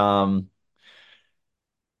honest.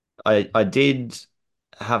 I did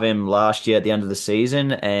have him last year at the end of the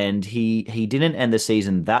season, and he didn't end the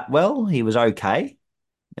season that well. He was okay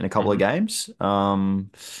in a couple of Hmm. games.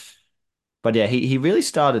 But yeah, he really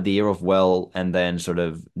started the year off well and then sort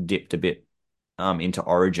of dipped a bit into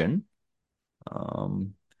Origin.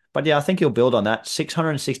 Um, but yeah, I think he'll build on that.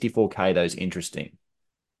 664K though is interesting.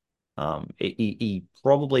 He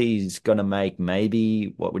probably is going to make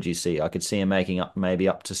maybe, what would you see? I could see him making up maybe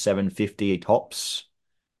up to 750 tops.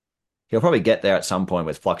 He'll probably get there at some point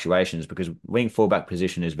with fluctuations because wing fullback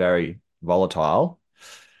position is very volatile.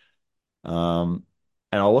 Um,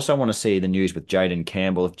 and I also want to see the news with Jaden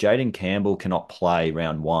Campbell. If Jaden Campbell cannot play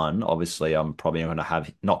round one, obviously I'm probably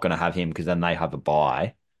not going to have him because then they have a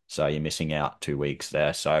bye. So you're missing out 2 weeks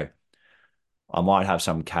there. So I might have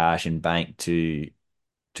some cash in bank to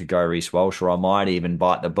go Reece Walsh, or I might even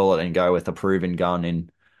bite the bullet and go with a proven gun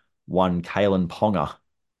in one Kalen Ponga.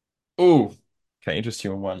 Ooh. Okay, interest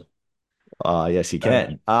you in one. Yes, you Uh,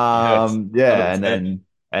 can. yes. Yeah, 100%.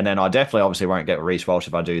 and then I definitely obviously won't get Reece Walsh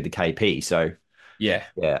if I do the KP. So Yeah.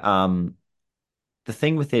 Yeah. The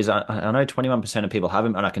thing with is, I know 21% of people have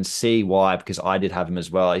him, and I can see why because I did have him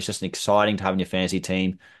as well. It's just exciting to have in your fantasy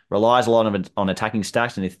team. Relies a lot on attacking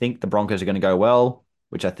stats, and you think the Broncos are going to go well,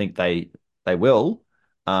 which I think they will.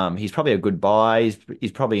 He's probably a good buy.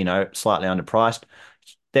 He's probably slightly underpriced.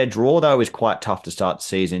 Their draw though is quite tough to start the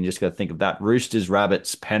season. You just got to think of that: Roosters,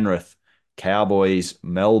 Rabbits, Penrith, Cowboys,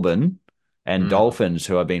 Melbourne, and Mm. Dolphins,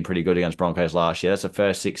 who have been pretty good against Broncos last year. That's the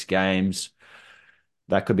first 6 games.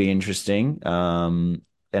 That could be interesting.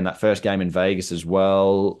 And that first game in Vegas as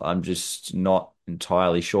well. I'm just not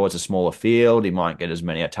entirely sure. It's a smaller field. He might get as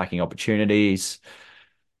many attacking opportunities.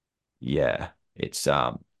 Yeah,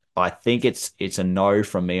 I think it's a no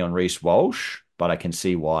from me on Reece Walsh, but I can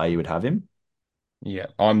see why you would have him. Yeah,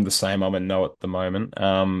 I'm the same. I'm a no at the moment.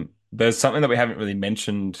 There's something that we haven't really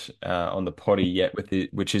mentioned on the potty yet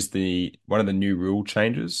which is the one of the new rule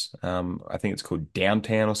changes. I think it's called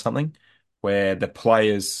downtown or something, where the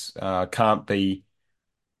players can't be.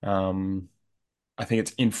 Um, I think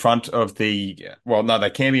it's in front of well, no, they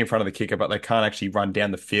can be in front of the kicker, but they can't actually run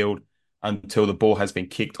down the field until the ball has been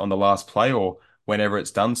kicked on the last play or whenever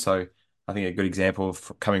it's done. So I think a good example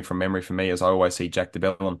of coming from memory for me is I always see Jack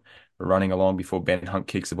DeBellin running along before Ben Hunt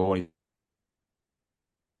kicks the ball.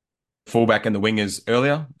 Fullback and the wingers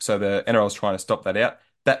earlier. So the NRL is trying to stop that out.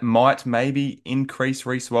 That might maybe increase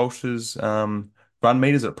Reece Walsh's run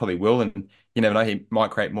meters. It probably will. And you never know, he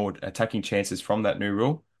might create more attacking chances from that new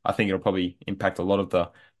rule. I think it'll probably impact a lot of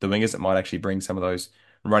the wingers. It might actually bring some of those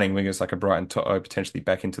running wingers like a Brighton To'o potentially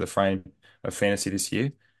back into the frame of fantasy this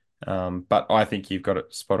year. But I think you've got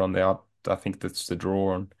it spot on there. I think that's the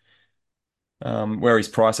draw on where he's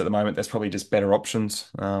priced at the moment, there's probably just better options.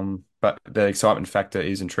 But the excitement factor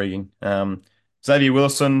is intriguing. Xavier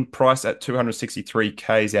Wilson, priced at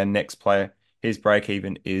 263K, is our next player. His break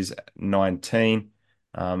even is 19.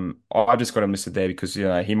 I just got him listed there because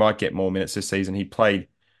he might get more minutes this season. He played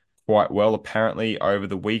quite well apparently over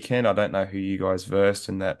the weekend. I don't know who you guys versed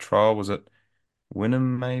in that trial. Was it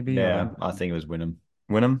Wynnum maybe? I Yeah, don't I think it was Wynnum.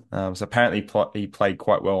 Wynnum. So apparently he played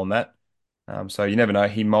quite well on that. So you never know.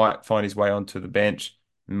 He might find his way onto the bench,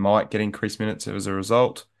 might get increased minutes as a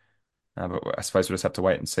result. But I suppose we'll just have to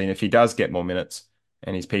wait and see. And if he does get more minutes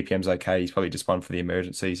and his PPM's okay, he's probably just one for the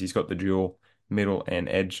emergencies. He's got the dual middle and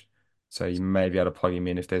edge. So you may be able to plug him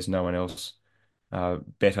in if there's no one else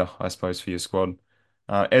better, I suppose, for your squad.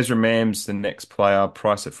 Ezra Mam's the next player,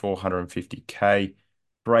 priced at 450K,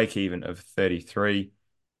 break even of 33.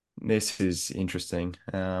 This is interesting.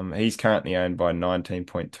 He's currently owned by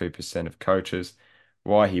 19.2% of coaches.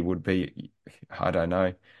 Why he would be, I don't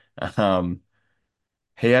know. Um,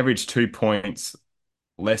 he averaged 2 points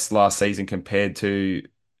less last season compared to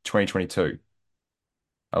 2022.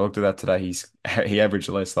 I looked at that today. He averaged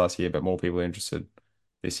less last year, but more people are interested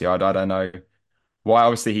this year. I don't know why.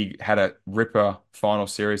 Obviously, he had a ripper final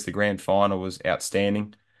series. The grand final was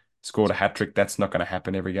outstanding. Scored a hat trick. That's not going to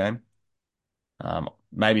happen every game.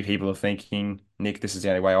 Maybe people are thinking, Nick, this is the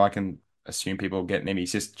only way I can assume people are getting him.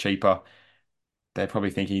 He's just cheaper. They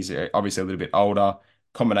probably think he's obviously a little bit older.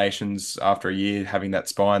 Combinations after a year having that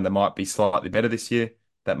spine, they might be slightly better this year.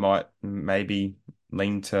 That might maybe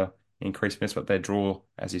lean to increased miss, but their draw,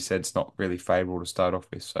 as you said, it's not really favourable to start off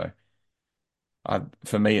with. So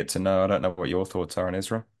for me, it's a no. I don't know what your thoughts are on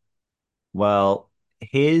Ezra. Well,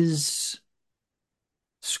 his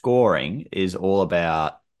scoring is all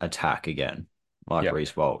about attack again, like Yeah.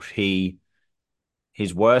 Reece Walsh.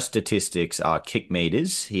 His worst statistics are kick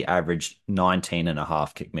meters. He averaged 19 and a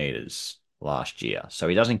half kick meters last year. So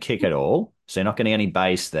he doesn't kick at all. So you're not getting any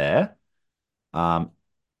base there. Um,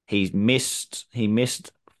 he missed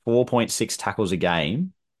 4.6 tackles a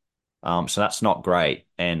game. So that's not great.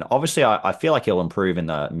 And obviously I feel like he'll improve in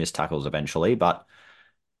the missed tackles eventually, but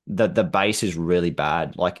the base is really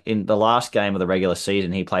bad. Like in the last game of the regular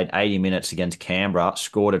season, he played 80 minutes against Canberra,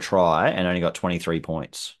 scored a try, and only got 23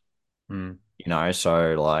 points. Mm.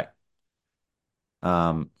 So like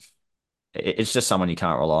um it's just someone you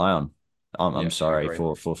can't rely on. I'm Yeah, sorry agreed.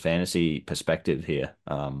 for fantasy perspective here.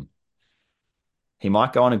 He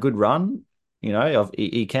might go on a good run.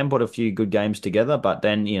 He can put a few good games together, but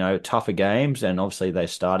then tougher games, and obviously they're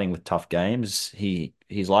starting with tough games.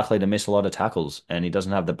 He's likely to miss a lot of tackles, and he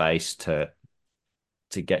doesn't have the base to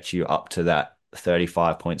get you up to that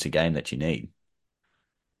 35 points a game that you need.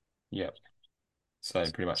 Yeah. So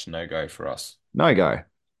pretty much no go for us. No go.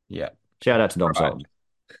 Yeah. Shout out to Dom Right. Salt.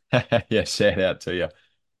 Yeah, shout out to you.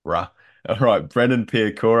 Rah. All right, Brendan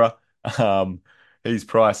Piacora. Um, he's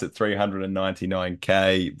priced at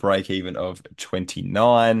 399K, break even of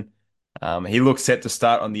 29. He looks set to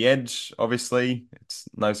start on the edge, obviously. It's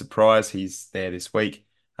no surprise he's there this week.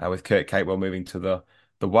 with Kurt Capewell moving to the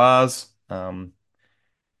Wars.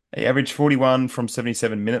 He averaged 41 from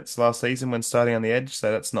 77 minutes last season when starting on the edge,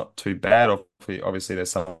 so that's not too bad. Obviously,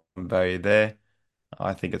 there's some value there.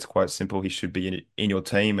 I think it's quite simple. He should be in your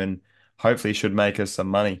team and hopefully should make us some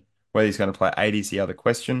money. Whether he's going to play 80 is the other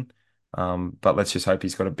question. But let's just hope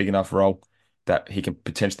he's got a big enough role that he can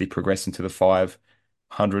potentially progress into the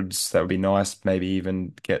 500s. That would be nice. Maybe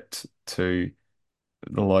even get to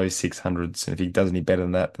the low 600s. And if he does any better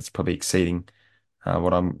than that, that's probably exceeding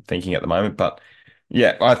what I'm thinking at the moment. But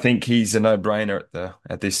yeah, I think he's a no-brainer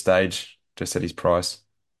at this stage, just at his price.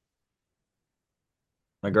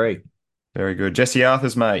 Agree. Very good. Jesse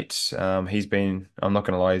Arthur's mate. I'm not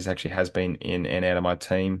going to lie, he's actually has been in and out of my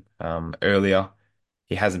team earlier.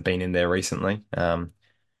 He hasn't been in there recently.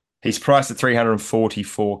 He's priced at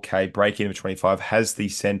 344K, break even of 25, has the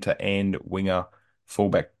centre and winger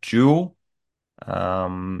fullback dual.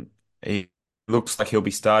 He looks like he'll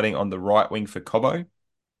be starting on the right wing for Cobbo,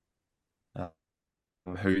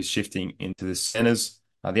 who's shifting into the centres.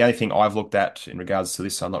 The only thing I've looked at in regards to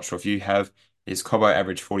this, I'm not sure if you have, is Cobbo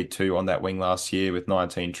averaged 42 on that wing last year with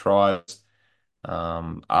 19 tries.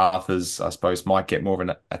 Arthur's, I suppose, might get more of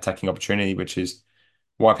an attacking opportunity, which is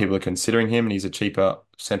why people are considering him, and he's a cheaper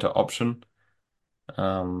centre option.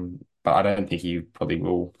 But I don't think he probably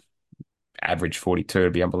will average 42.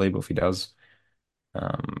 It'd be unbelievable if he does.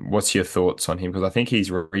 What's your thoughts on him? Because I think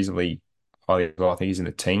he's reasonably highly, well, I think he's in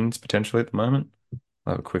the teens potentially at the moment.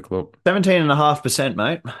 I'll have a quick look. 17.5%,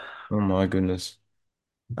 mate. Oh my goodness.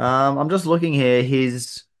 I'm just looking here.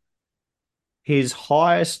 His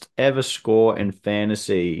highest ever score in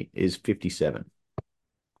fantasy is 57.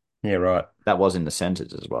 Yeah, right. That was in the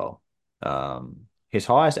centers as well. His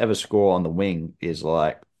highest ever score on the wing is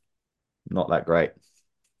like not that great.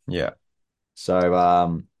 Yeah.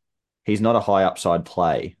 So he's not a high upside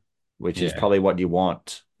play, which is Yeah. probably what you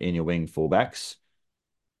want in your wing fullbacks.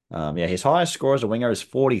 Yeah, his highest score as a winger is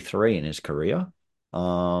 43 in his career.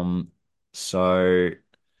 So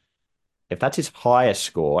if that's his highest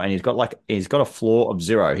score, and he's got a floor of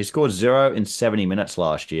 0. He scored 0 in 70 minutes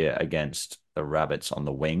last year against the Rabbits on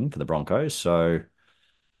the wing for the Broncos. So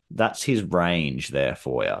that's his range there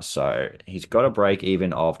for you. So he's got a break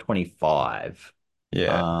even of 25.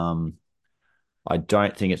 Yeah. Um, I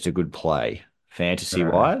don't think it's a good play fantasy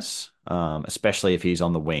No. wise, especially if he's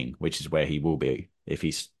on the wing, which is where he will be if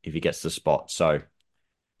he gets the spot. So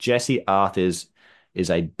Jesse Arthurs is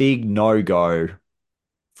a big no go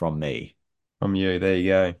from me. From you. There you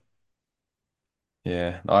go.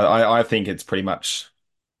 Yeah. I think it's pretty much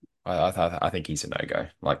I think he's a no-go.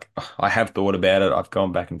 Like I have thought about it. I've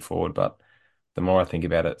gone back and forward, but the more I think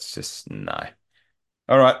about it, it's just no.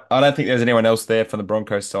 All right. I don't think there's anyone else there from the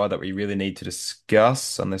Broncos side that we really need to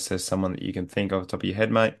discuss, unless there's someone that you can think off the top of your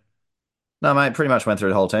head, mate. No, mate, pretty much went through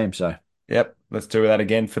the whole team. So Yep, let's do that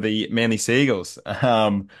again for the Manly Seagulls.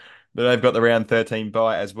 They've got the round 13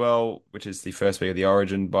 bye as well, which is the first week of the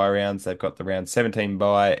Origin bye rounds. They've got the round 17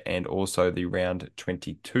 bye and also the round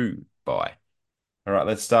 22 bye. All right,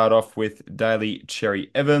 let's start off with Daly Cherry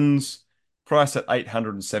Evans. Price at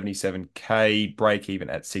 877K, break even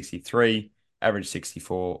at 63, average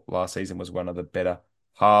 64 last season, was one of the better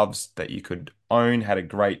halves that you could own. Had a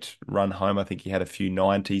great run home. I think he had a few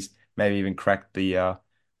 90s, maybe even cracked the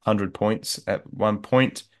 100 points at one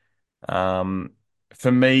point. Um,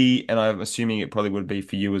 for me, and I'm assuming it probably would be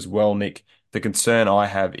for you as well, Nick, the concern I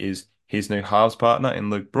have is his new halves partner in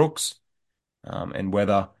Luke Brooks, and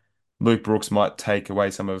whether Luke Brooks might take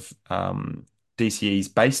away some of DCE's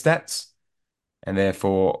base stats, and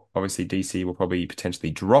therefore, obviously, DC will probably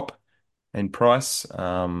potentially drop in price.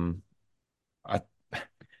 I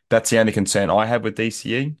That's the only concern I have with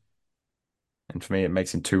DCE, and for me, it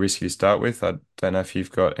makes him too risky to start with. I don't know if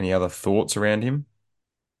you've got any other thoughts around him.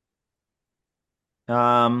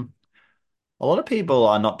 um, a lot of people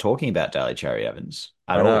are not talking about Daly Cherry Evans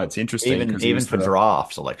at I know all, it's interesting even because he even was for the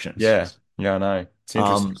draft selections. yeah, yeah, I know it's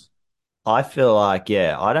interesting. Um, I feel like,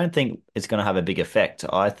 yeah, I don't think it's going to have a big effect.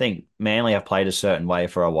 I think Manly have played a certain way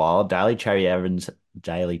for a while. Daly Cherry Evans,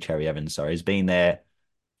 sorry, has been there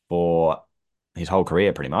for his whole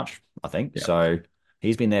career pretty much, I think. Yeah. So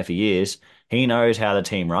he's been there for years. He knows how the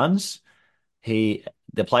team runs.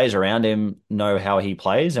 The players around him know how he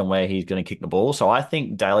plays and where he's going to kick the ball. So I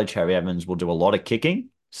think Daly Cherry Evans will do a lot of kicking.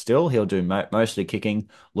 Still, he'll do most of the kicking.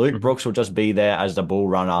 Luke Mhm. Brooks will just be there as the ball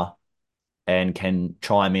runner and can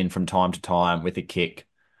chime in from time to time with a kick,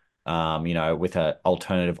 with an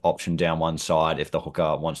alternative option down one side if the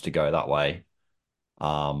hooker wants to go that way.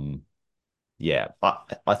 Um, yeah,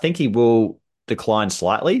 I think he will decline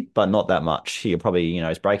slightly, but not that much. He'll probably,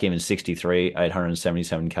 his break even 63,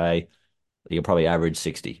 877K. He'll probably average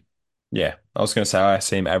 60. Yeah, I was going to say I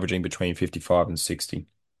see him averaging between 55 and 60.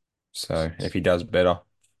 So if he does better,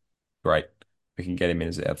 great. We can get him in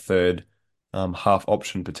as our third half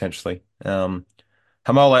option potentially.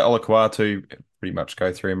 Hamole Olakwatu, pretty much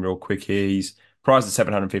go through him real quick here. He's priced at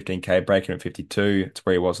 715K, breaking at 52. It's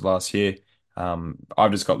where he was last year.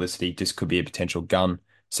 I've just got listed. He just could be a potential gun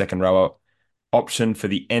second rower option for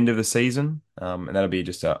the end of the season. And that'll be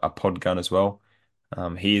just a pod gun as well.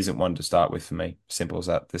 He isn't one to start with for me. Simple as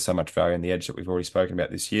that. There's so much value in the edge that we've already spoken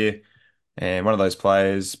about this year. And one of those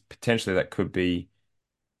players potentially that could be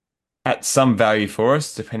at some value for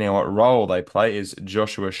us, depending on what role they play, is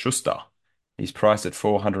Joshua Schuster. He's priced at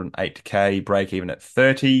 408K, break even at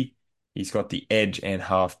 30. He's got the edge and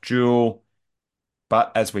half dual.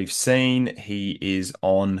 But as we've seen, he is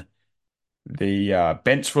on the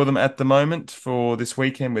bench for them at the moment for this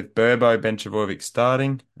weekend with Burbo, Benchavovic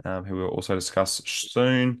starting, who we'll also discuss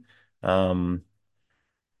soon. Um,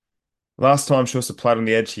 Last time Schuster played on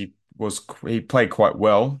the edge, he played quite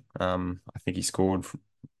well. I think he scored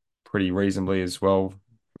pretty reasonably as well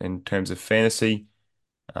in terms of fantasy.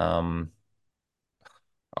 Um,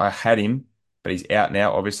 I had him, but he's out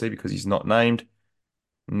now, obviously, because he's not named.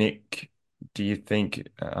 Nick, do you think,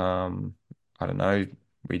 I don't know,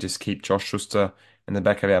 we just keep Josh Schuster in the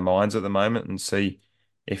back of our minds at the moment and see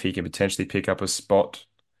if he can potentially pick up a spot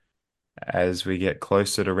as we get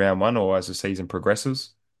closer to round one or as the season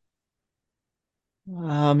progresses?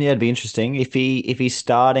 Yeah, it'd be interesting. If he's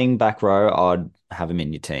starting back row, I'd have him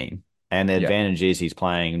in your team. And the Yeah, advantage is he's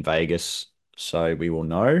playing in Vegas, so we will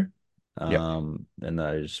know yep, in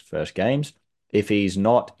those first games. If he's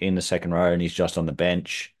not in the second row and he's just on the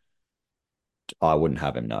bench, I wouldn't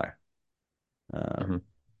have him, no. hmm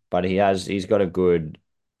But he's got a good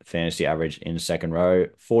fantasy average in second row,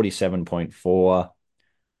 47.4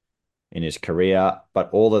 in his career, but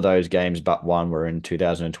all of those games but one were in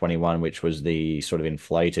 2021, which was the sort of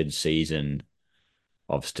inflated season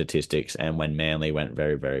of statistics and when Manly went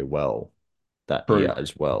very, very well that year true.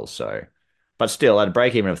 as well. So, but still, at a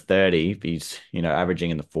break even of 30, if he's,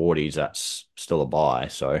 averaging in the 40s, that's still a buy.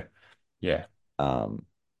 So, Yeah. um,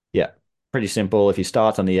 yeah, pretty simple. If he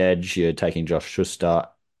starts on the edge, you're taking Josh Schuster,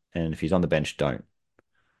 and if he's on the bench, don't.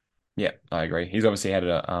 Yeah, I agree. He's obviously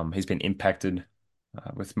he's been impacted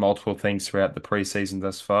with multiple things throughout the preseason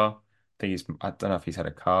thus far. I don't know if he's had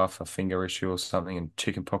a calf, a finger issue or something, and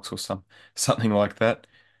chickenpox or something like that.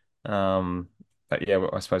 Um, but yeah,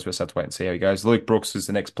 well, I suppose we'll just have to wait and see how he goes. Luke Brooks is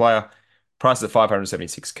the next player. Price at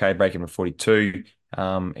 576K, breaking from 42.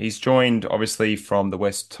 He's joined obviously from the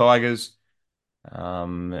West Tigers.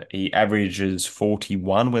 He averages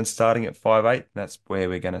 41 when starting at 5'8". That's where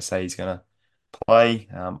we're going to say he's going to play.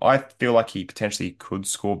 I feel like he potentially could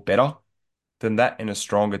score better than that in a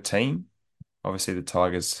stronger team. Obviously, the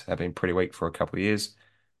Tigers have been pretty weak for a couple of years.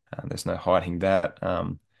 There's no hiding that.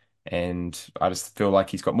 And I just feel like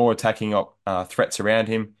he's got more attacking threats around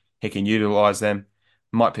him. He can utilize them.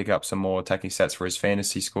 Might pick up some more attacking stats for his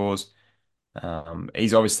fantasy scores.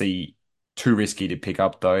 He's obviously too risky to pick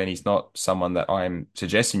up though, and he's not someone that I'm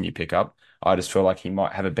suggesting you pick up. I just feel like he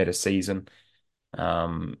might have a better season.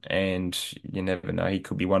 And you never know. He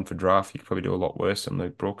could be one for draft. He could probably do a lot worse than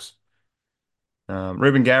Luke Brooks.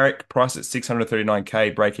 Ruben Garrick, priced at 639K,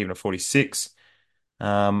 break even at 46.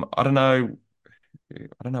 I don't know. I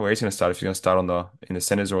don't know where he's going to start. If he's going to start in the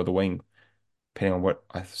centers or the wing, depending on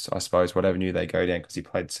I suppose what avenue they go down, because he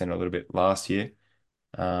played center a little bit last year.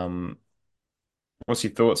 Um, what's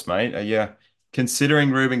your thoughts, mate? Are you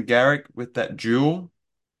considering Ruben Garrick with that duel?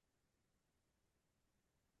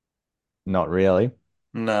 Not really.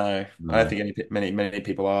 No, I don't No. think many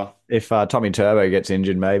people are. If Tommy Turbo gets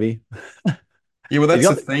injured, maybe Yeah, well, he's that's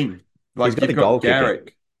the got thing. he's Like got you've the goal got kicking.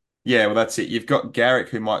 Garrick. Yeah, well, that's it. You've got Garrick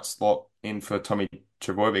who might slot in for Tommy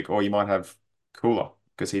Trbojevic, or you might have Cooler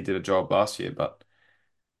because he did a job last year. But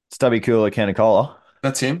Stubby Cooler Canicola.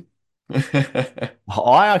 that's him.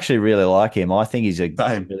 I actually really like him. I think he's a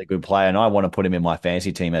Same. really good player, and I want to put him in my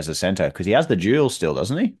fantasy team as a center because he has the duel still,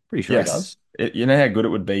 doesn't he? Pretty sure he Yes. does. You know how good it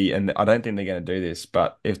would be, and I don't think they're going to do this,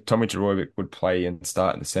 but if Tommy Trbojevic would play and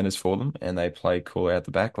start in the centers for them and they play Cooler out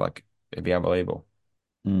the back, like it'd be unbelievable.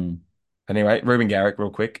 Mm, Anyway, Ruben Garrick, real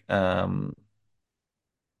quick.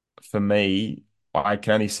 For me, I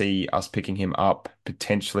can only see us picking him up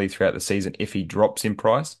potentially throughout the season if he drops in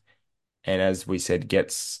price. And as we said,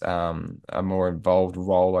 gets a more involved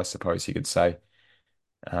role, I suppose you could say,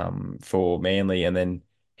 for Manly. And then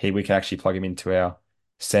we can actually plug him into our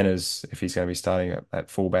centers if he's going to be starting at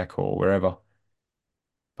fullback or wherever.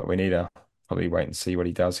 But we need to probably wait and see what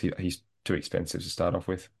he does. He's too expensive to start off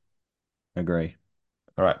with. agree.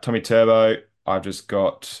 All right, Tommy Turbo. I've just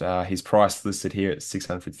got his price listed here at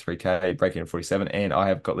 653K, breaking at 47, and I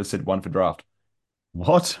have got listed one for draft.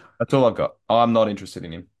 What? That's all I've got. I'm not interested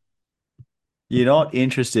in him. You're not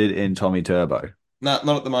interested in Tommy Turbo, No,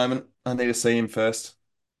 not at the moment. I need to see him first.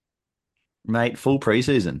 mate? Full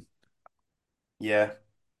preseason, Yeah.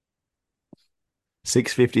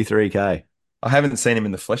 653K. I haven't seen him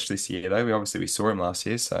in the flesh this year, though. We saw him last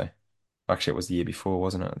year, so actually it was the year before,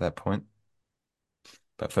 wasn't it, at that point?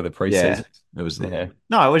 But for the Yeah, preseason. it was Yeah.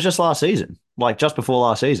 no, it was just last season, like just before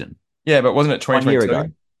last season, Yeah, but wasn't it 1 year ago.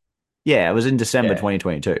 2022? Yeah, it was in December Yeah.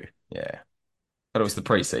 2022 Yeah. But it was the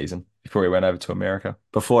preseason before he went over to America.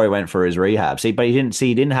 before he went for his rehab. See, but he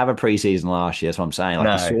didn't have a preseason last year. That's what I'm saying.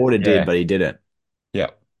 Like he No. sort of did, Yeah. but he didn't. Yeah.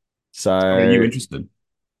 Are you So, interested?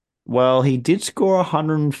 well, he did score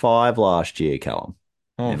 105 last year, Callum,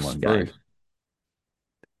 Oh, in one game. screwed.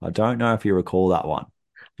 I don't know if you recall that one.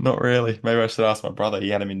 Not really. Maybe I should ask my brother. He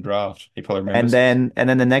had him in draft. He probably And remembers. then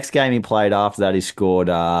the next game he played after that, he scored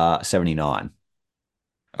 79.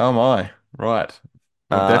 Oh my. Right.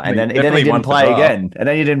 Well, And definitely, then he definitely didn't one for play draft. again. And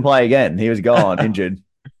then he didn't play again. He was gone, injured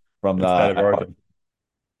from In State of the. Origin.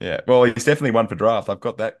 Yeah. Well, he's definitely one for draft. I've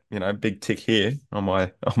got that, big tick here on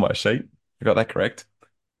my sheet. I got that correct.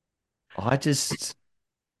 I just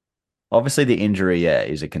obviously the injury, yeah,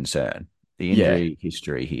 is a concern. The Yeah. injury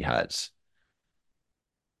history he has.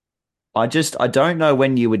 I don't know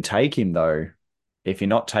when you would take him though, if you're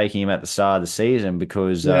not taking him at the start of the season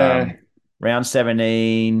because Yeah. round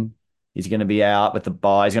 17 he's going to be out with the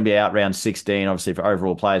bye. He's going to be out round 16, obviously for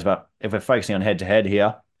overall players. But if we're focusing on head to head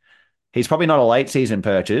here, he's probably not a late season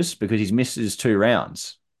purchase because he's missed his 2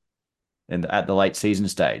 rounds at the late season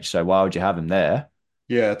stage. So why would you have him there?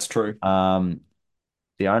 Yeah, that's true.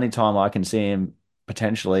 The only time I can see him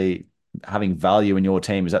potentially having value in your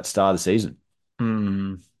team is at the start of the season.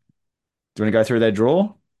 Hmm. Do you want to go through their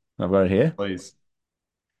draw? I've got it here. Please.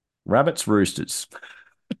 Rabbits, Roosters,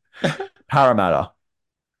 Parramatta,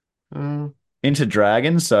 Mm, into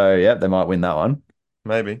Dragons. So, yeah, they might win that one.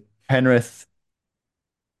 maybe. Penrith,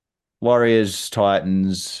 Warriors,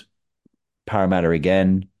 Titans, Parramatta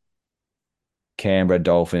again, Canberra,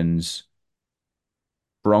 Dolphins,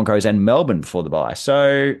 Broncos, and Melbourne for the bye.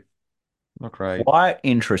 So, Not great. quite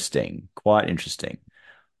interesting. Quite interesting.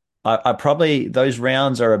 I probably, those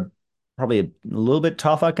rounds are probably a little bit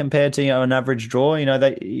tougher compared to, an average draw. You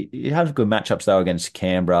have good matchups though against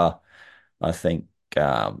Canberra. I think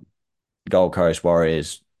Gold Coast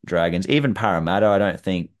Warriors, Dragons, even Parramatta. I don't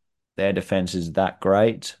think their defense is that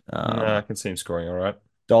great. No, I can see him scoring all right.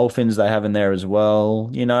 Dolphins they have in there as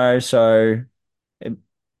well. So it,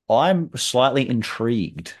 I'm slightly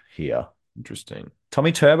intrigued here. Interesting.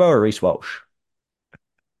 Tommy Turbo or Reece Walsh?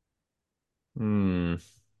 Hmm.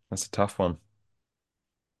 That's a tough one.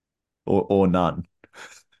 Or none?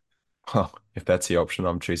 Oh, if that's the option,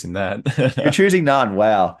 I'm choosing You're that. choosing none.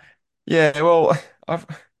 Wow. Yeah, well,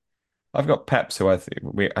 I've got Paps, who I think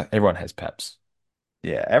everyone has Paps.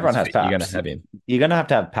 Yeah, everyone He's has fit. You're going to Paps. have him. You're gonna have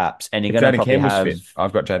to have Paps, and you're If gonna Jaden probably Campbell's have fit,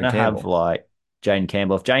 I've got Jaden gonna have Campbell. like Jane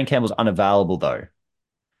Campbell. If Jane Campbell's unavailable though,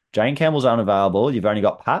 Jane Campbell's unavailable. You've only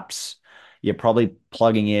got Paps. You're probably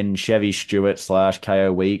plugging in Chevy Stewart slash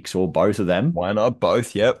KO Weeks or both of them. Why not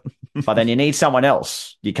both? Yep. But then you need someone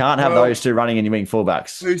else. You can't have Well, those two running in your wing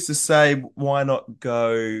fullbacks. who's to say why not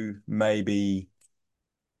go maybe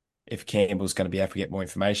if Campbell's going to be able to get more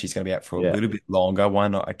information, he's going to be out for a Yeah. little bit longer. Why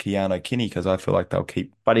not a Keanu Kinney? Because I feel like they'll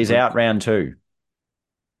keep. But he's out round 2.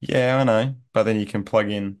 Yeah, I know. But then you can plug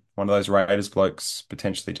in one of those Raiders blokes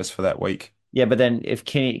potentially just for that week. Yeah, but then if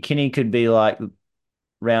Kinney could be like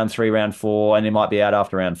round 3, round 4, and he might be out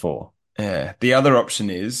after round 4. Yeah. The other option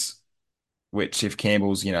is, which if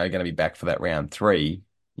Campbell's, going to be back for that round 3,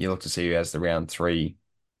 you look to see who has the round 3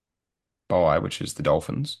 bye, which is the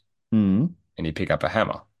Dolphins, Hmm. and you pick up a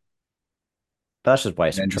hammer. That's just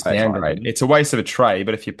wasting And just trade. downgrade. It's a waste of a trade,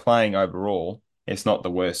 but if you're playing overall, it's not the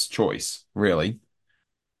worst choice, really.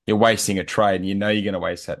 You're wasting a trade, and you know you're going to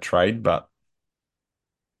waste that trade, but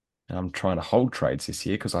I'm trying to hold trades this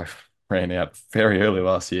year because I ran out very early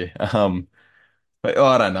last year. But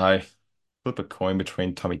I don't know. Flip a coin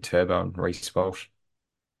between Tommy Turbo and Reece Walsh.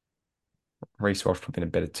 Reece Walsh probably in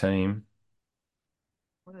a better team.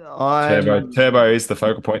 I'm Turbo is the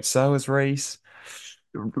focal point. So is Reece.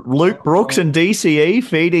 Luke Brooks and DCE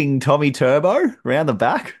feeding Tommy Turbo around the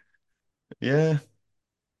back. Yeah.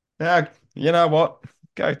 Now, you know what?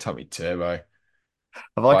 Go Tommy Turbo.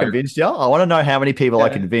 Have I convinced you? I want to know how many people I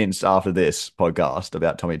Yeah. convinced after this podcast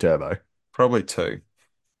about Tommy Turbo. Probably 2.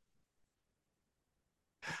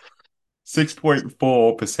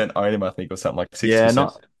 6.4% own him, I think, or something like 6%. Yeah, So,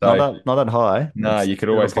 not that high. no, That's you could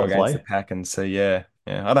a bit always of a go against the play. pack and say, yeah,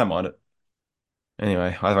 I don't mind it.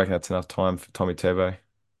 Anyway, I reckon that's enough time for Tommy Turbo.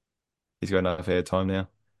 He's got enough airtime now.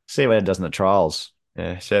 See what it does in the trials.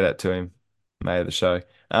 Yeah, shout out to him, mate of the show.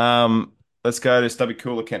 Let's go to Stubby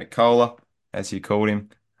Cooler Cola, as you called him.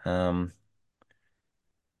 Um,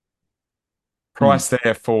 Hmm. price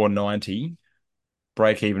there 490,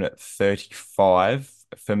 break even at 35.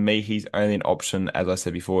 For me, he's only an option, as I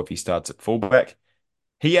said before, if he starts at fullback.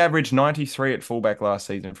 He averaged 93 at fullback last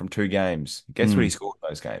season from 2 games. Guess what he Hmm. scored in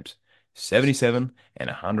those games? 77 and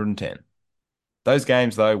 110. Those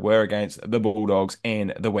games, though, were against the Bulldogs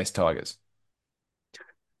and the West Tigers.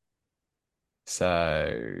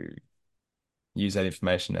 So use that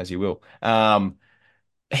information as you will.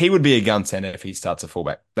 He would be a gun center if he starts a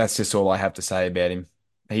fullback. That's just all I have to say about him.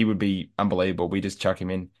 He would be unbelievable. We just chuck him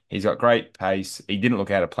in. He's got great pace. He didn't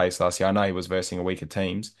look out of place last year. I know he was versing a weaker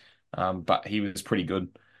teams, but he was pretty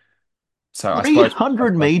good. So I suppose,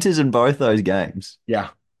 300 meters in both those games. yeah,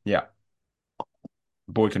 yeah,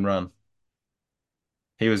 boy can run.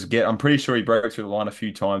 I'm pretty sure he broke through the line a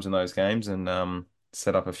few times in those games and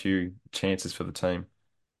set up a few chances for the team.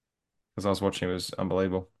 Because I was watching, it was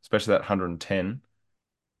unbelievable, especially that 110.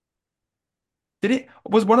 Did it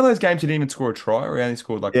was one of those games he didn't even score a try, or he only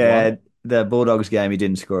scored like one? Yeah, the Bulldogs game, he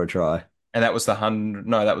didn't score a try. And that was the 100.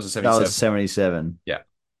 No, that was the That was 77. 77. Yeah,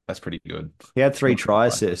 that's pretty good. He had three Not try bad.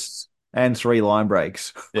 assists and three line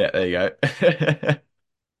breaks. Yeah, there you go.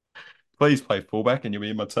 Please play fullback and you'll be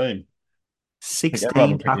in my team. I think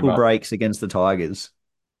everyone 16 will pick him tackle up. breaks against the Tigers.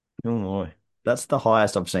 Illinois. That's the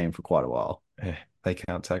highest I've seen for quite a while. Yeah, they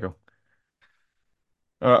can't tackle.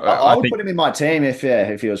 I I would think, put him in my team if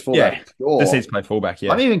he was fullback, yeah, for just sure. needs to play fullback.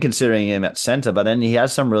 I'm Yeah, even considering him at centre, but then he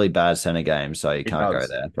has some really bad centre games, so you he can't go does.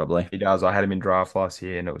 there probably. He does. I had him in draft last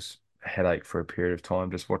year and it was a headache for a period of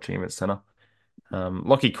time just watching him at center.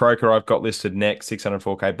 Lockie Croker, I've got listed next,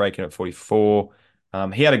 604K, breaking at 44.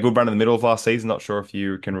 He had a good run in the middle of last season. Not sure if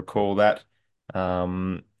you can recall that.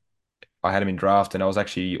 Um, I had him in draft, and I was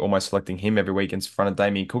actually almost selecting him every week in front of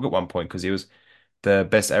Damien Cook at one point because he was the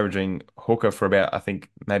best averaging hooker for about, I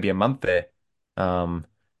think, maybe a month there. Um,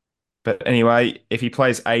 but anyway, if he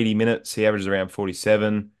plays 80 minutes, he averages around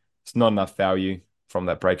 47. It's not enough value from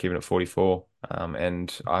that break even at 44.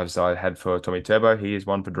 And as I had for Tommy Turbo, he is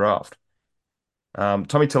one for draft.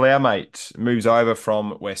 Tommy Talau, mate, moves over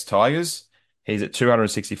from West Tigers. He's at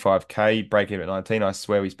 265K, break even at 19. I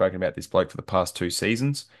swear we've spoken about this bloke for the past 2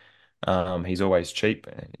 seasons. He's always cheap.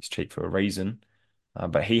 He's cheap for a reason.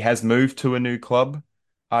 But he has moved to a new club.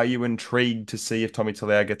 Are you intrigued to see if Tommy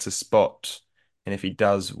Talau gets a spot? And if he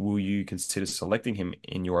does, will you consider selecting him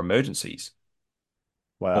in your emergencies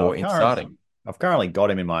Well, or in starting? I've currently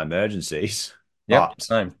got him in my emergencies, Yep, but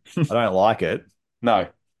same. I don't like it.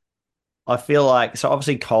 No. I feel like so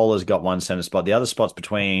obviously Cole has got one centre spot. The other spot's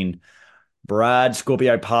between Brad,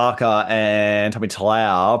 Scorpio Parker, and Tommy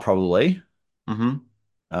Talau, probably. hmm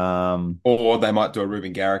Um, Or they might do a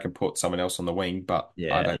Ruben Garrick and put someone else on the wing, but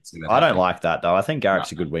I yeah. don't see that I don't happening. like that though. I think No.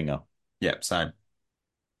 Garrick's a good winger. Yep, same.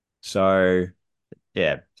 So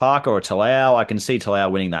yeah, Parker or Talau, I can see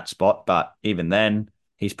Talau winning that spot, but even then,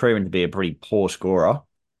 he's proven to be a pretty poor scorer.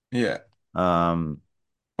 Yeah. Um,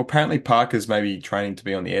 Well, apparently Parker's maybe training to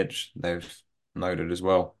be on the edge. They've noted as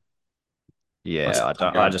well. yeah,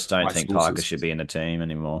 I'm I going just don't my think Parker sources. should be in the team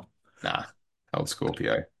anymore. Nah, old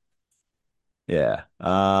Scorpio. Yeah.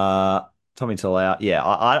 Tommy Talau. Yeah,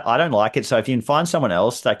 I don't like it. So if you can find someone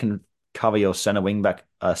else that can cover your center wing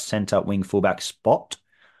fullback spot,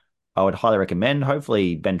 I would highly recommend.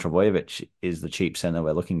 Hopefully Ben Trebojevic is the cheap center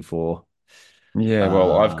we're looking for. Yeah,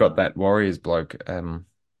 well, I've got Uh, that Warriors bloke.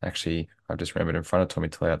 Actually, I've just remembered in front of Tommy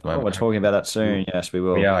Talau at the oh, we're moment. talking about that soon. Yes, we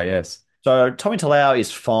We will. are, yes. So Tommy Talau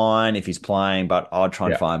is fine if he's playing, but I'd try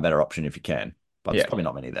and Yeah, find a better option if you can. But there's yeah. probably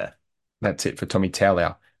not many there. That's it for Tommy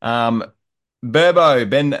Talau. Burbo,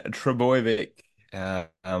 Ben Trebojevic.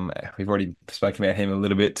 We've already spoken about him a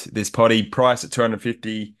little bit. This potty price at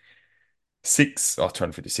 256,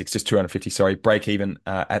 256, just 250, sorry, break even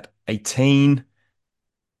at 18.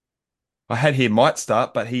 I had here might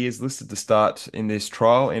start, but he is listed to start in this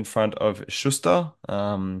trial in front of Schuster.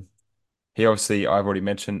 He obviously, I've already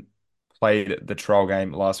mentioned, played the trial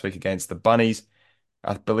game last week against the Bunnies.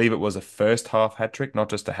 I believe it was a first half hat trick, not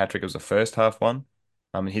just a hat trick, it was a first half one.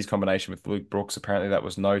 His combination with Luke Brooks, apparently that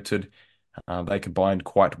was noted. They combined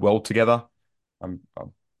quite well together. I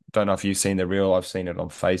don't know if you've seen the reel. I've seen it on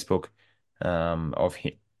Facebook of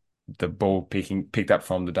him, the ball picked up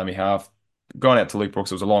from the dummy half, gone out to Luke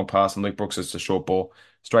Brooks. It was a long pass, and Luke Brooks is a short ball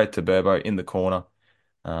straight to Burbo in the corner.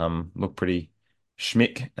 Looked pretty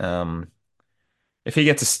schmick. If he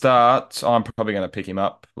gets a start, I'm probably going to pick him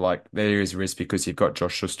up. Like there is risk because you've got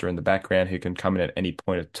Josh Schuster in the background who can come in at any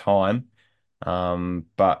point of time.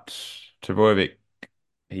 But Trbojevic,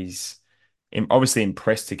 he's obviously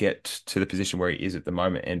impressed to get to the position where he is at the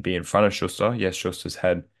moment and be in front of Schuster. Yes, Schuster's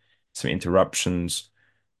had some interruptions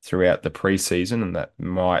throughout the preseason, and that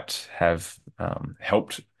might have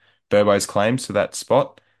helped Burbo's claims to that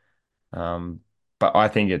spot. Um, but I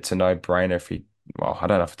think it's a no-brainer if he, well, I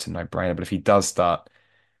don't know if it's a no-brainer, but if he does start,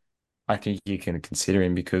 I think you can consider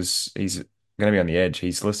him because he's going to be on the edge.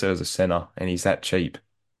 He's listed as a center and he's that cheap.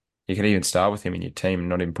 You could even start with him in your team and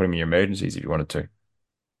not even put him in your emergencies if you wanted to.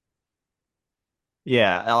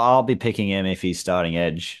 Yeah, I'll be picking him if he's starting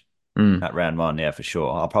edge Mm, at round one. Yeah, for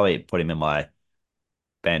sure. I'll probably put him in my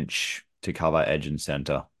bench to cover edge and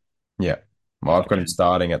center yeah. Well, if I've I got him can.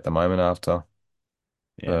 starting at the moment after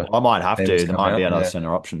Yeah, the well, I might have team has to. There come might be out. other Yeah.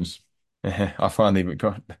 center options. I finally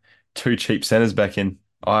got two cheap centers back in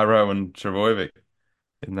Iro and Trbojevic.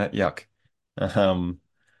 Isn't that yuck? Um,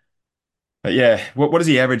 but yeah, what does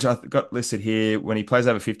he average? I've got listed here when he plays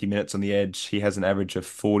over 50 minutes on the edge, he has an average of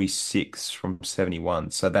 46 from 71.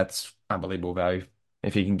 So that's unbelievable value.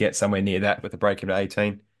 If he can get somewhere near that with a break into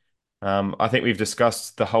 18. I think we've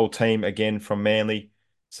discussed the whole team again from Manly.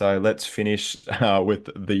 So let's finish with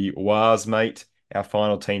the Wars, mate. Our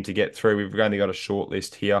final team to get through. We've only got a short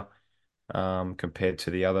list here compared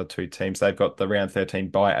to the other two teams. They've got the round 13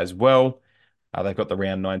 bye as well. They've got the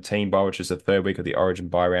round 19 bye, which is the third week of the Origin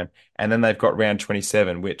bye round. And then they've got round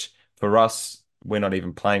 27, which for us, we're not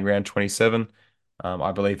even playing round 27.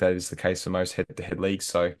 I believe that is the case for most head-to-head leagues.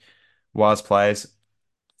 So Wars players,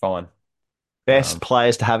 fine. Best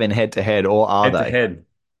players to have in head to head, or are they? Head-to-head.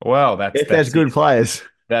 Well, If there's that's it. good players.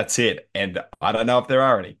 That's it. And I don't know if there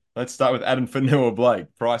are any. Let's start with Adam Fanua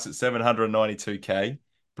Blake. Price at 792K.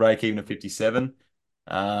 Break even at 57.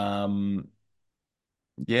 Um,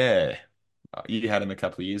 yeah. You had him a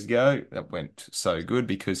couple of years ago. That went so good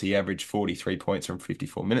because he averaged 43 points from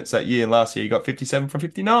 54 minutes that year. And last year he got 57 from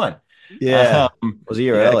 59. Yeah, Um, was a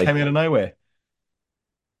year yeah, it early. came out of nowhere.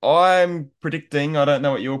 I'm predicting, I don't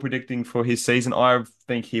know what you're predicting for his season. I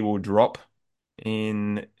think he will drop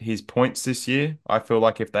in his points this year. I feel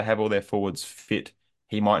like if they have all their forwards fit,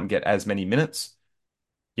 he mightn't get as many minutes.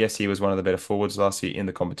 Yes, he was one of the better forwards last year in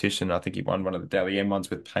the competition. I think he won one of the Dally M ones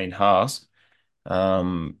with Payne Haas.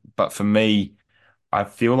 But for me, I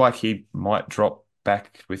feel like he might drop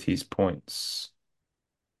back with his points.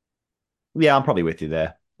 Yeah, I'm probably with you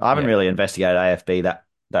there. I haven't Yeah. really investigated AFB that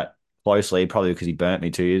closely, probably because he burnt me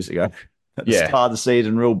 2 years ago at the Yeah. start of the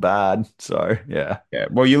season, real bad. So yeah, Yeah.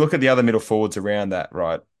 Well, you look at the other middle forwards around that,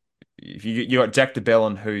 right? If you got Jack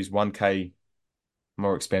DeBellin, who's 1K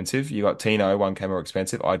more expensive. You got Tino, 1K more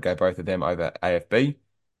expensive. I'd go both of them over AFB.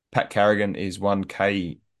 Pat Carrigan is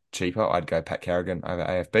 1K cheaper. I'd go Pat Carrigan over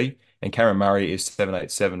AFB. And Cameron Murray is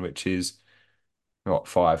 787, which is what,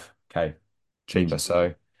 5K cheaper. Mm.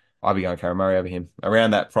 So I'd be going Cameron Murray over him.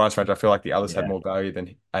 Around that price range, I feel like the others have Yeah, more value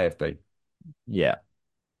than AFB. yeah,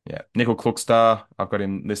 Yeah. Nickel Klukstar, I've got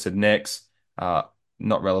him listed next. Uh,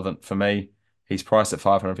 not relevant for me. He's priced at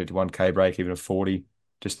 551K break, even a 40.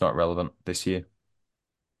 Just not relevant this year.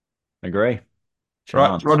 agree.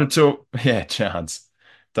 Right, Chance. Roger Tour. Yeah, chance.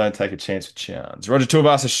 Don't take a chance with chance. Roger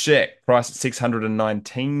Tuivasa-Sheck, price at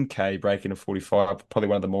 619K, breaking to 45. Probably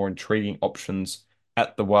one of the more intriguing options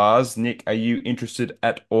at the Wars. Nick, are you interested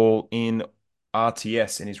at all in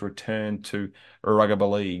RTS and his return to Rugby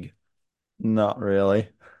League? Not really.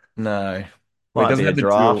 No. Well, he Might be doesn't a have the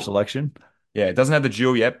draft dual. selection. Yeah, it doesn't have the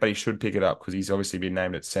dual yet, but he should pick it up because he's obviously been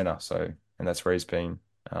named at center. So, and that's where he's been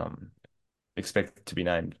expected to be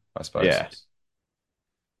named, I suppose. Yeah,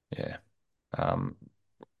 Yeah. Um,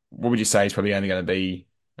 what would you say is probably only going to be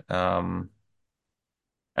um,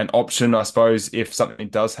 an option, I suppose, if something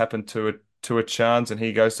does happen to a Chance and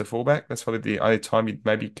he goes to fullback? That's probably the only time you'd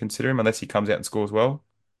maybe consider him, unless he comes out and scores well.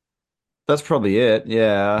 that's probably it.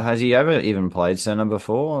 Yeah, has he ever even played center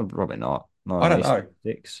before? Probably not. Not I at don't least know.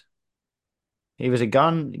 six. He was a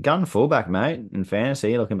gun fullback, mate, in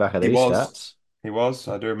fantasy. Looking back at He these was. stats. He was.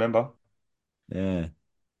 I do remember. Yeah,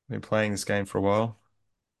 Been playing this game for a while.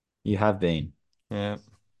 you have been. Yeah.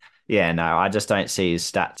 Yeah, no, I just don't see his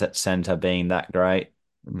stats at center being that great.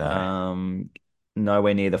 No. Um,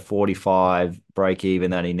 Nowhere near the 45 break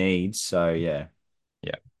even that he needs. So yeah,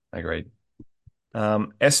 Yeah. Agreed.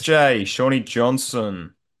 SJ, Shawnee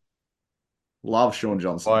Johnson. love Sean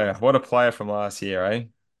Johnson. Player. What a player from last year, eh?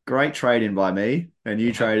 Great trade in by me, and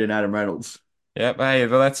you Yeah. traded in Adam Reynolds. Yep. Hey,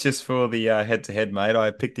 well, that's just for the head-to-head, mate.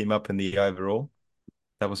 I picked him up in the overall.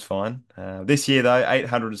 That was fine. This year though,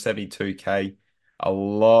 872K, a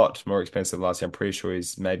lot more expensive last year. I'm pretty sure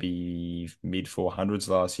he's maybe mid 400s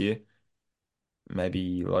last year,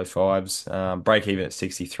 maybe low fives. Break even at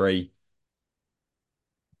 63.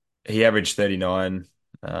 he averaged 39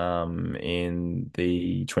 in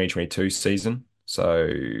the 2022 season. So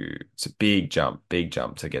it's a big jump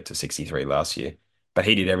to get to 63 last year. But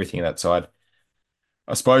he did everything in that side.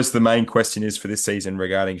 I suppose the main question is for this season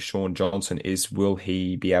regarding Sean Johnson is will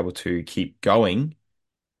he be able to keep going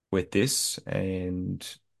with this and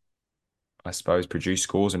I suppose produce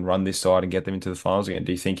scores and run this side and get them into the finals again?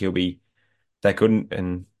 Do you think he'll be that good?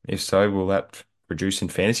 And if so, will that produce in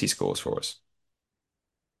fantasy scores for us?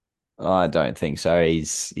 I don't think so.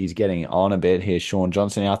 He's getting on a bit here, Sean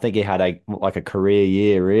Johnson. I think he had a career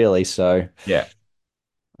year really. So Yeah.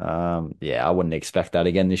 yeah, I wouldn't expect that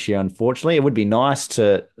again this year. Unfortunately, it would be nice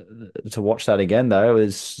to watch that again though. It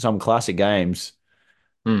was some classic games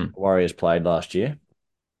Hmm. Warriors played last year.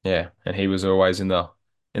 Yeah. And he was always in the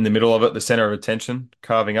middle of it, the center of attention,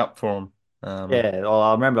 carving up for him. Yeah, well,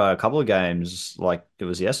 I remember a couple of games like it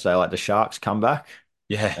was yesterday, like the Sharks comeback.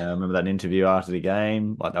 Yeah. I remember that interview after the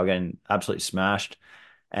game, like they were getting absolutely smashed.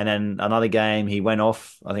 And then another game, he went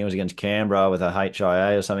off. I think it was against Canberra with a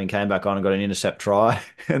HIA or something. Came back on and got an intercept try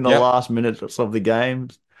in the Yep. last minutes of the game.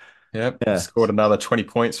 Yep. Yeah, Scored another 20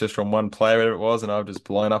 points just from one player, whatever it was, and I've just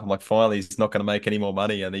blown up. I'm like, finally, he's not going to make any more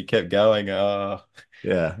money. And he kept going.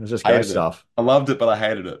 yeah, it was just great Hated it. stuff. I loved it, but I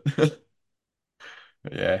hated it.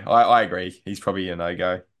 Yeah, I agree. He's probably a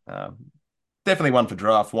no-go. Definitely one for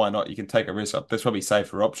draft. Why not? You can take a risk up. There's probably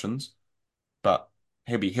safer options, but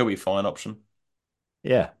he'll be a fine option.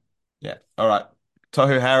 Yeah, Yeah. All right.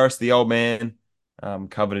 Tohu Harris, the old man,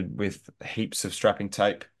 covered with heaps of strapping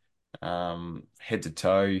tape, head to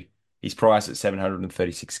toe. He's priced at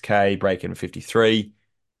 736K, break even 53.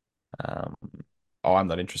 Um, oh, I'm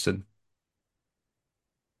not interested.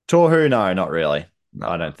 Tohu, no, not really.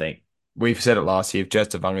 I No. don't think. We've said it last year. If Jazz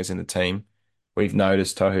Tavunga's in the team, we've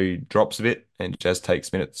noticed Tohu drops a bit and Jazz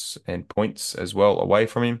takes minutes and points as well away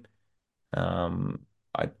from him.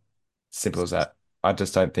 I Simple as that. I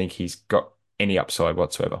just don't think he's got any upside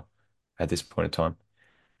whatsoever at this point in time.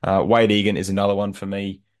 Wade Egan is another one for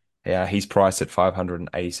me. Yeah, he's priced at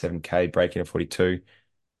 587K, breaking at 42.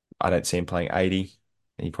 I don't see him playing 80.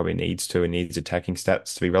 And he probably needs to and needs attacking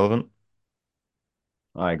stats to be relevant.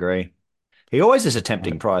 I agree. He always is a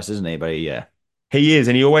tempting price, isn't he? But yeah, He is,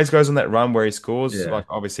 and he always goes on that run where he scores. yeah. Like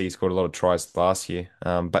obviously, he scored a lot of tries last year,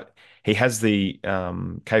 but he has the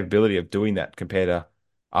capability of doing that compared to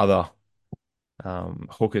other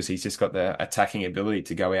hookers. He's just got the attacking ability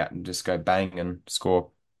to go out and just go bang and score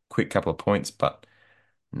a quick couple of points. But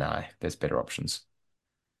no, there's better options.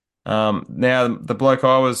 Now the bloke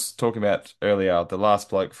I was talking about earlier, the last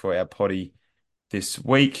bloke for our potty this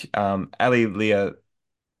week, Ali Leah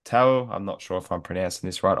Tao. I'm not sure if I'm pronouncing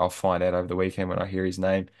this right. I'll find out over the weekend when I hear his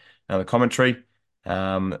name and the commentary.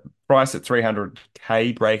 Um, Price at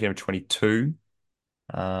 300K, break even 22.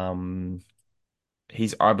 Um,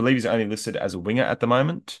 I believe he's only listed as a winger at the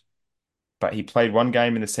moment, but he played one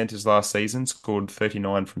game in the centers last season, scored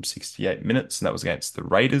 39 from 68 minutes, and that was against the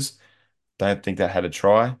Raiders. Don't think that had a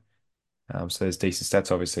try. So there's decent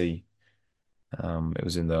stats. Obviously, it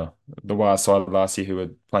was in the wild side last year who were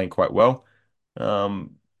playing quite well.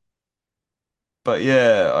 Um, But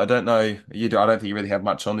yeah, I don't know. I don't think you really have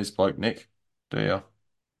much on this bloke, Nick, do you?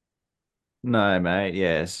 No, mate.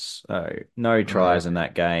 Yes. No Oh, yeah. tries in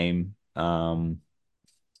that game.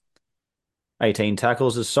 18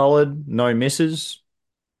 tackles is solid. No misses,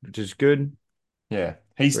 which is good. Yeah,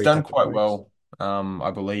 he's Three done tackle quite breaks. well.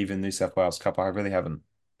 I believe in New South Wales Cup. I really haven't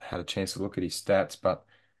had a chance to look at his stats, but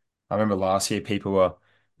I remember last year people were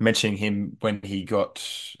mentioning him when he got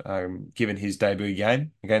given his debut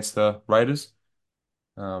game against the Raiders.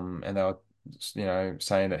 And they were,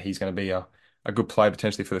 saying that he's going to be a good player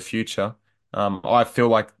potentially for the future. I feel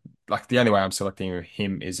like the only way I'm selecting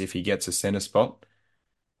him is if he gets a center spot.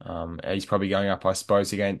 And he's probably going up, I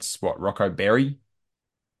suppose, against what, Rocco Berry.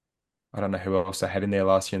 I don't know who else they had in there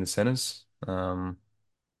last year in the centers.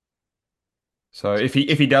 So if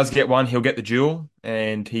he does get one, he'll get the duel,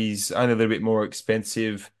 and he's only a little bit more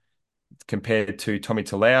expensive compared to Tommy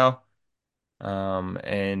Talau.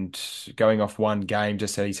 And going off one game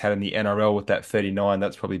just that he's had in the NRL with that 39,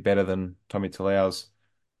 that's probably better than Tommy Talau's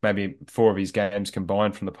maybe four of his games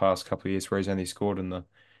combined from the past couple of years where he's only scored in the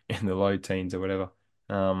low teens or whatever.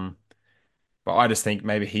 Um, but I just think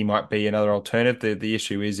maybe he might be another alternative. The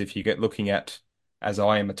issue is if you get looking at, as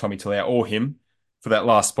I am, a Tommy Talau or him for that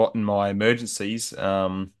last spot in my emergencies,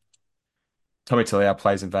 Tommy Talau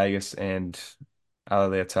plays in Vegas and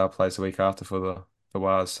Ali Leotau plays the week after for the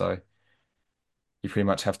Wars, so you pretty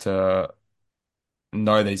much have to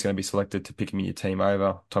know that he's going to be selected to pick him in your team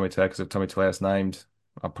over Tommy Talau because if Tommy Talau's named,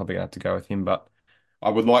 I'm probably going to have to go with him. But I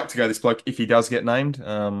would like to go this bloke if he does get named.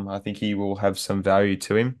 I think he will have some value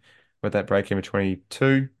to him with that break in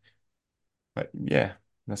 22. But yeah,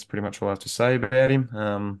 that's pretty much all I have to say about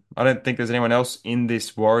him. I don't think there's anyone else in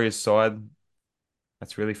this Warriors side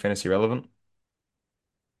that's really fantasy relevant.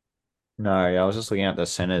 No, I was just looking at the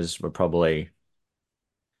centers were probably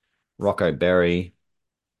Rocco Berry.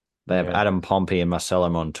 They have Yeah, Adam Pompey and Marcelo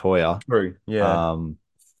Montoya. true. Yeah, Um,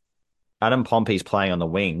 Adam Pompey's playing on the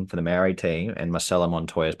wing for the Maori team, and Marcelo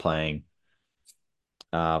Montoya is playing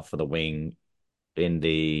for the wing in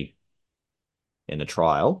the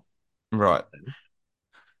trial. right.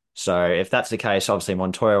 So if that's the case, obviously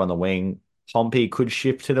Montoya on the wing, Pompey could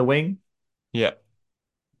shift to the wing, Yeah.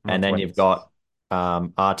 and then Montoya. you've got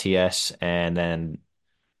RTS, and then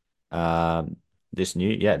um, this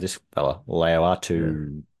fella Leo Yeah.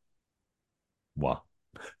 Atu. What?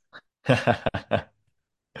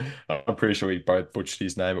 I'm pretty sure we both butchered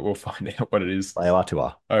his name, but we'll find out what it is Leo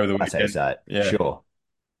Atua. over the That's how you weekend. say it. Yeah, Sure.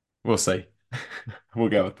 we'll see. We'll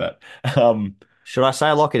go with that. Um, Should I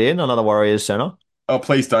say lock it in? Another Warriors center? oh,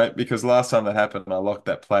 please don't, because last time that happened, I locked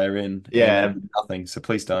that player in and Yeah. nothing. So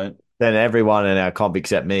please don't. Then everyone in our comp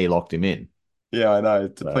except me locked him in. Yeah, I know.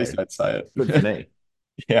 Please So don't say good for it. me.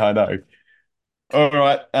 Yeah, I know. All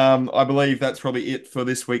right. I believe that's probably it for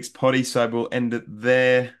this week's potty. So we'll end it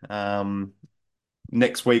there.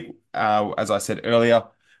 Next week, as I said earlier,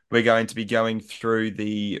 we're going to be going through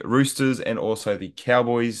the Roosters and also the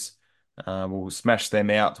Cowboys. We'll smash them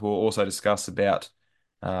out. We'll also discuss about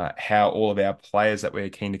how all of our players that we're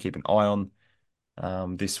keen to keep an eye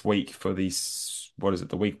on this week for this, what is it,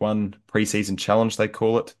 the week one preseason challenge, they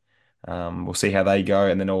call it. We'll see how they go.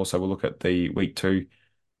 And then also we'll look at the week two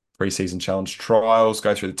preseason challenge trials,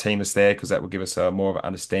 go through the team list there because that will give us a more of an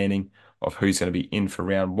understanding of who's going to be in for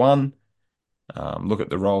round one. Look at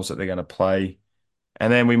the roles that they're going to play.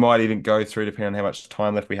 And then we might even go through, depending on how much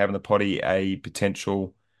time left we have in the potty, a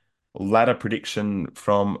potential ladder prediction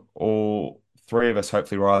from all three of us.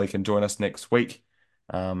 Hopefully, Riley can join us next week.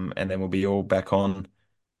 And then we'll be all back on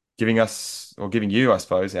giving us, or giving you, I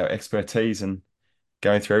suppose, our expertise and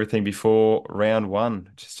going through everything before round one,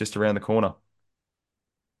 which is just around the corner.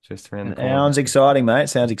 Just around the corner. Sounds exciting, mate.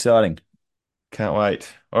 Sounds exciting. Can't wait.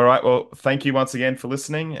 All right. Well, thank you once again for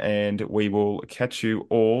listening, and we will catch you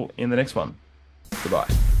all in the next one.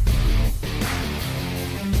 Goodbye.